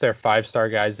poach their 5-star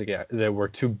guys that were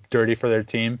too dirty for their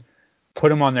team, put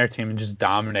them on their team, and just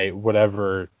dominate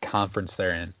whatever conference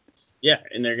they're in. Yeah,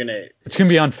 and it's gonna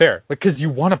be unfair, because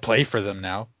you want to play for them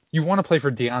now. You want to play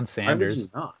for Deion Sanders. Why would you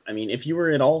not? I mean, if you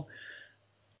were at all.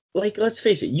 Like, let's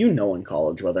face it, in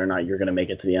college whether or not you're going to make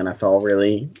it to the NFL,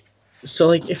 really. So,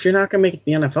 like, if you're not going to make it to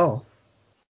the NFL,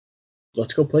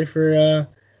 let's go play for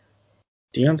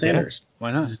Deion Sanders.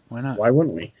 Why not? Why not? Why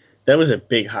wouldn't we? That was a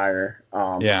big hire.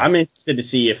 Yeah. I'm interested to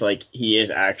see if like he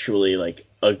is actually like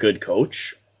a good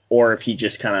coach or if he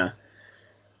just kind of.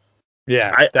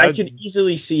 Yeah. I could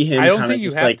easily see him. I don't kind think of you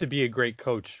just have like to be a great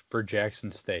coach for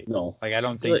Jackson State. no. Like I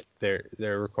don't think there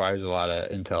requires a lot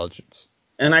of intelligence.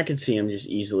 And I could see him just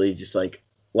easily just like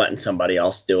letting somebody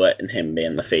else do it and him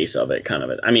being the face of it, kind of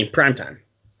it. I mean, prime time.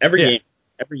 Every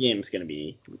game is going to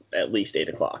be at least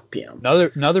 8:00 p.m.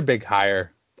 Another big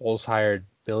hire. Bulls hired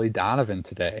Billy Donovan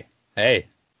today. Hey,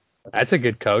 that's a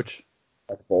good coach.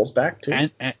 Are the Bulls back too?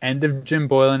 End of Jim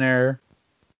Boylan era,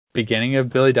 beginning of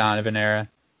Billy Donovan era.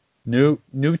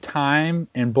 New time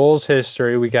in Bulls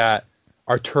history. We got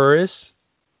Arturas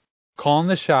calling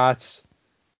the shots.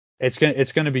 It's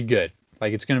gonna be good.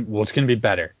 Like it's gonna be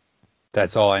better.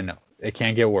 That's all I know. It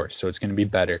can't get worse, so it's gonna be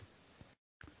better.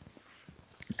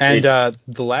 And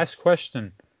the last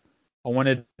question I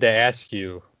wanted to ask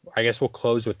you, I guess we'll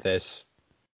close with this.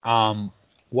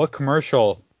 What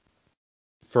commercial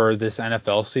for this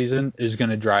NFL season is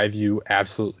going to drive you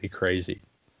absolutely crazy?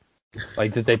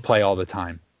 Like that they play all the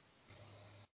time.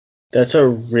 That's a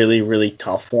really, really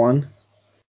tough one.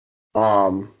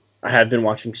 I have been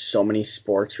watching so many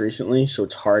sports recently, so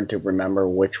it's hard to remember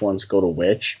which ones go to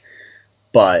which.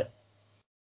 But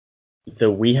the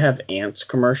We Have Ants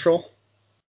commercial.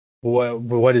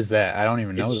 What is that? I don't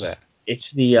even know that.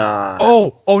 It's the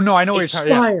oh no, I know what you're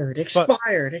talking about.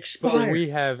 Expired. But we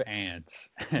have ants.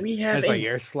 We have it's ants. like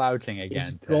you're slouching again.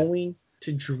 It's going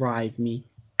to drive me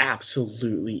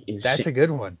absolutely insane. That's a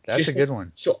good one. That's a good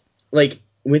one. So like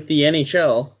with the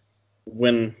NHL,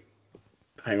 when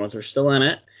Penguins are still in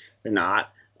it, they're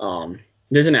not.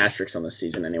 There's an asterisk on this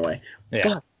season anyway. Yeah.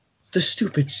 But the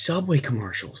stupid Subway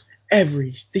commercials.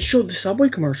 They showed the Subway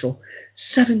commercial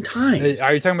 7 times.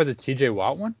 Are you talking about the TJ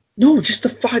Watt one? No, just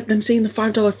them saying the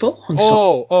 $5 footlong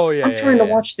song. Oh yeah. I'm trying to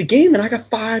watch the game and I got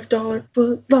 $5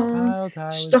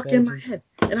 footlong stuck in my head,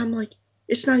 and I'm like,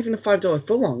 it's not even a $5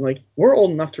 footlong. Like we're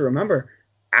old enough to remember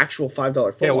actual $5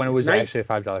 footlong. Yeah, when it was actually a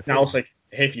 $5 footlong. Now it's like,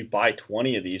 hey, if you buy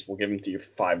 20 of these, we'll give them to you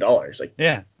for $5. Like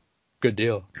yeah, good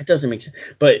deal. It doesn't make sense.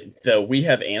 But the We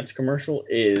Have Ants commercial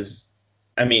is.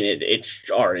 I mean, it's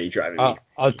already driving me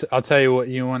crazy. I'll tell you what.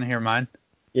 You want to hear mine?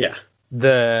 Yeah.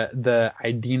 The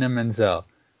Idina Menzel.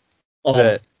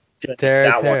 Oh,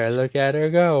 Tara, look at her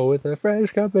go with a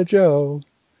fresh cup of Joe.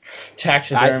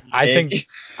 Taxidermy.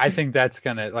 I think that's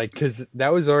gonna because that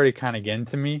was already kind of getting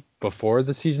to me before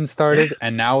the season started,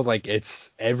 and now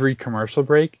it's every commercial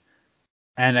break,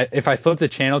 and if I flip the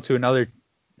channel, it's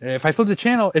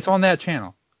on that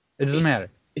channel. It doesn't matter.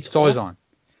 It's always on.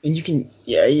 And you can,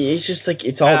 it's just like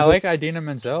it's all. I like Idina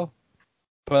Menzel,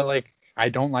 but I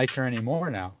don't like her anymore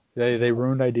now. They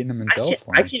ruined Idina Menzel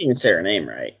for me. I can't even say her name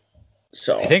right.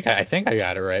 So I think I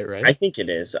got it right. I think it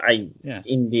is.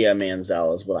 India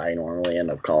Menzel is what I normally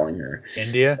end up calling her.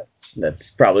 India?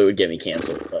 That's probably would get me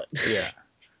canceled, but yeah.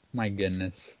 My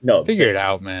goodness. No, figure it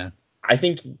out, man. I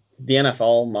think the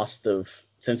NFL must have,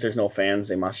 since there's no fans,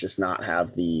 they must just not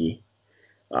have the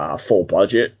full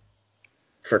budget.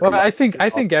 Well, I think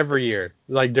every year,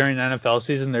 during the NFL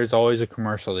season, there's always a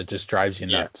commercial that just drives you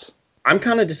nuts. I'm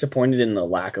kind of disappointed in the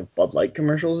lack of Bud Light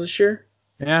commercials this year.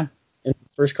 Yeah. In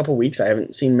the first couple of weeks, I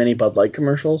haven't seen many Bud Light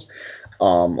commercials.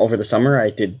 Over the summer,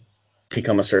 I did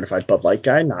become a certified Bud Light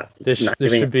guy. This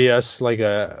should be us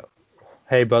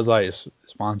hey, Bud Light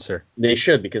sponsor. They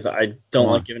should, because I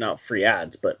don't like giving out free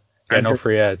ads, but no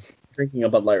free ads. Drinking a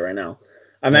Bud Light right now.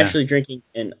 I'm actually drinking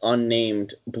an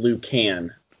unnamed blue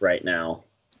can right now.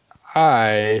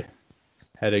 I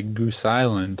had a Goose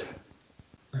Island.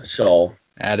 So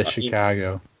out of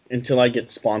Chicago. Until I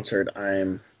get sponsored,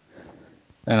 And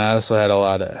I also had a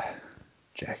lot of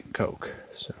Jack and Coke.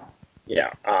 So.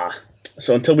 Yeah.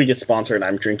 So until we get sponsored,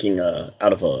 I'm drinking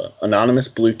out of a anonymous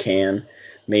blue can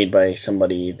made by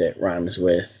somebody that rhymes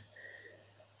with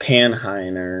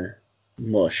Panheiner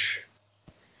Mush.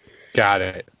 Got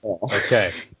it.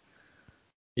 Okay.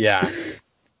 Yeah.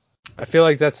 I feel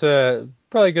like that's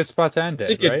probably a good spot to end it.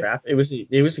 It's a good wrap. It was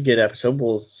a good episode.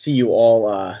 We'll see you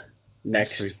all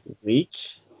next week.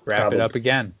 Wrap it up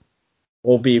again.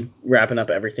 We'll be wrapping up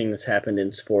everything that's happened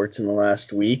in sports in the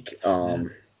last week.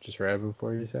 Just wrap it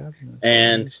before you happen.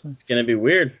 And it's gonna be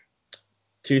weird.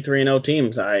 2 3-0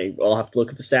 teams. I'll have to look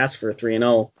at the stats for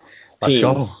 3-0 teams. Let's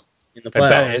go. In the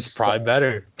playoffs. It's probably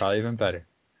better. Probably even better.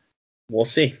 We'll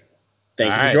see.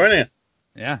 Thank you for joining us.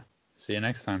 Yeah. See you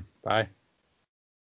next time. Bye.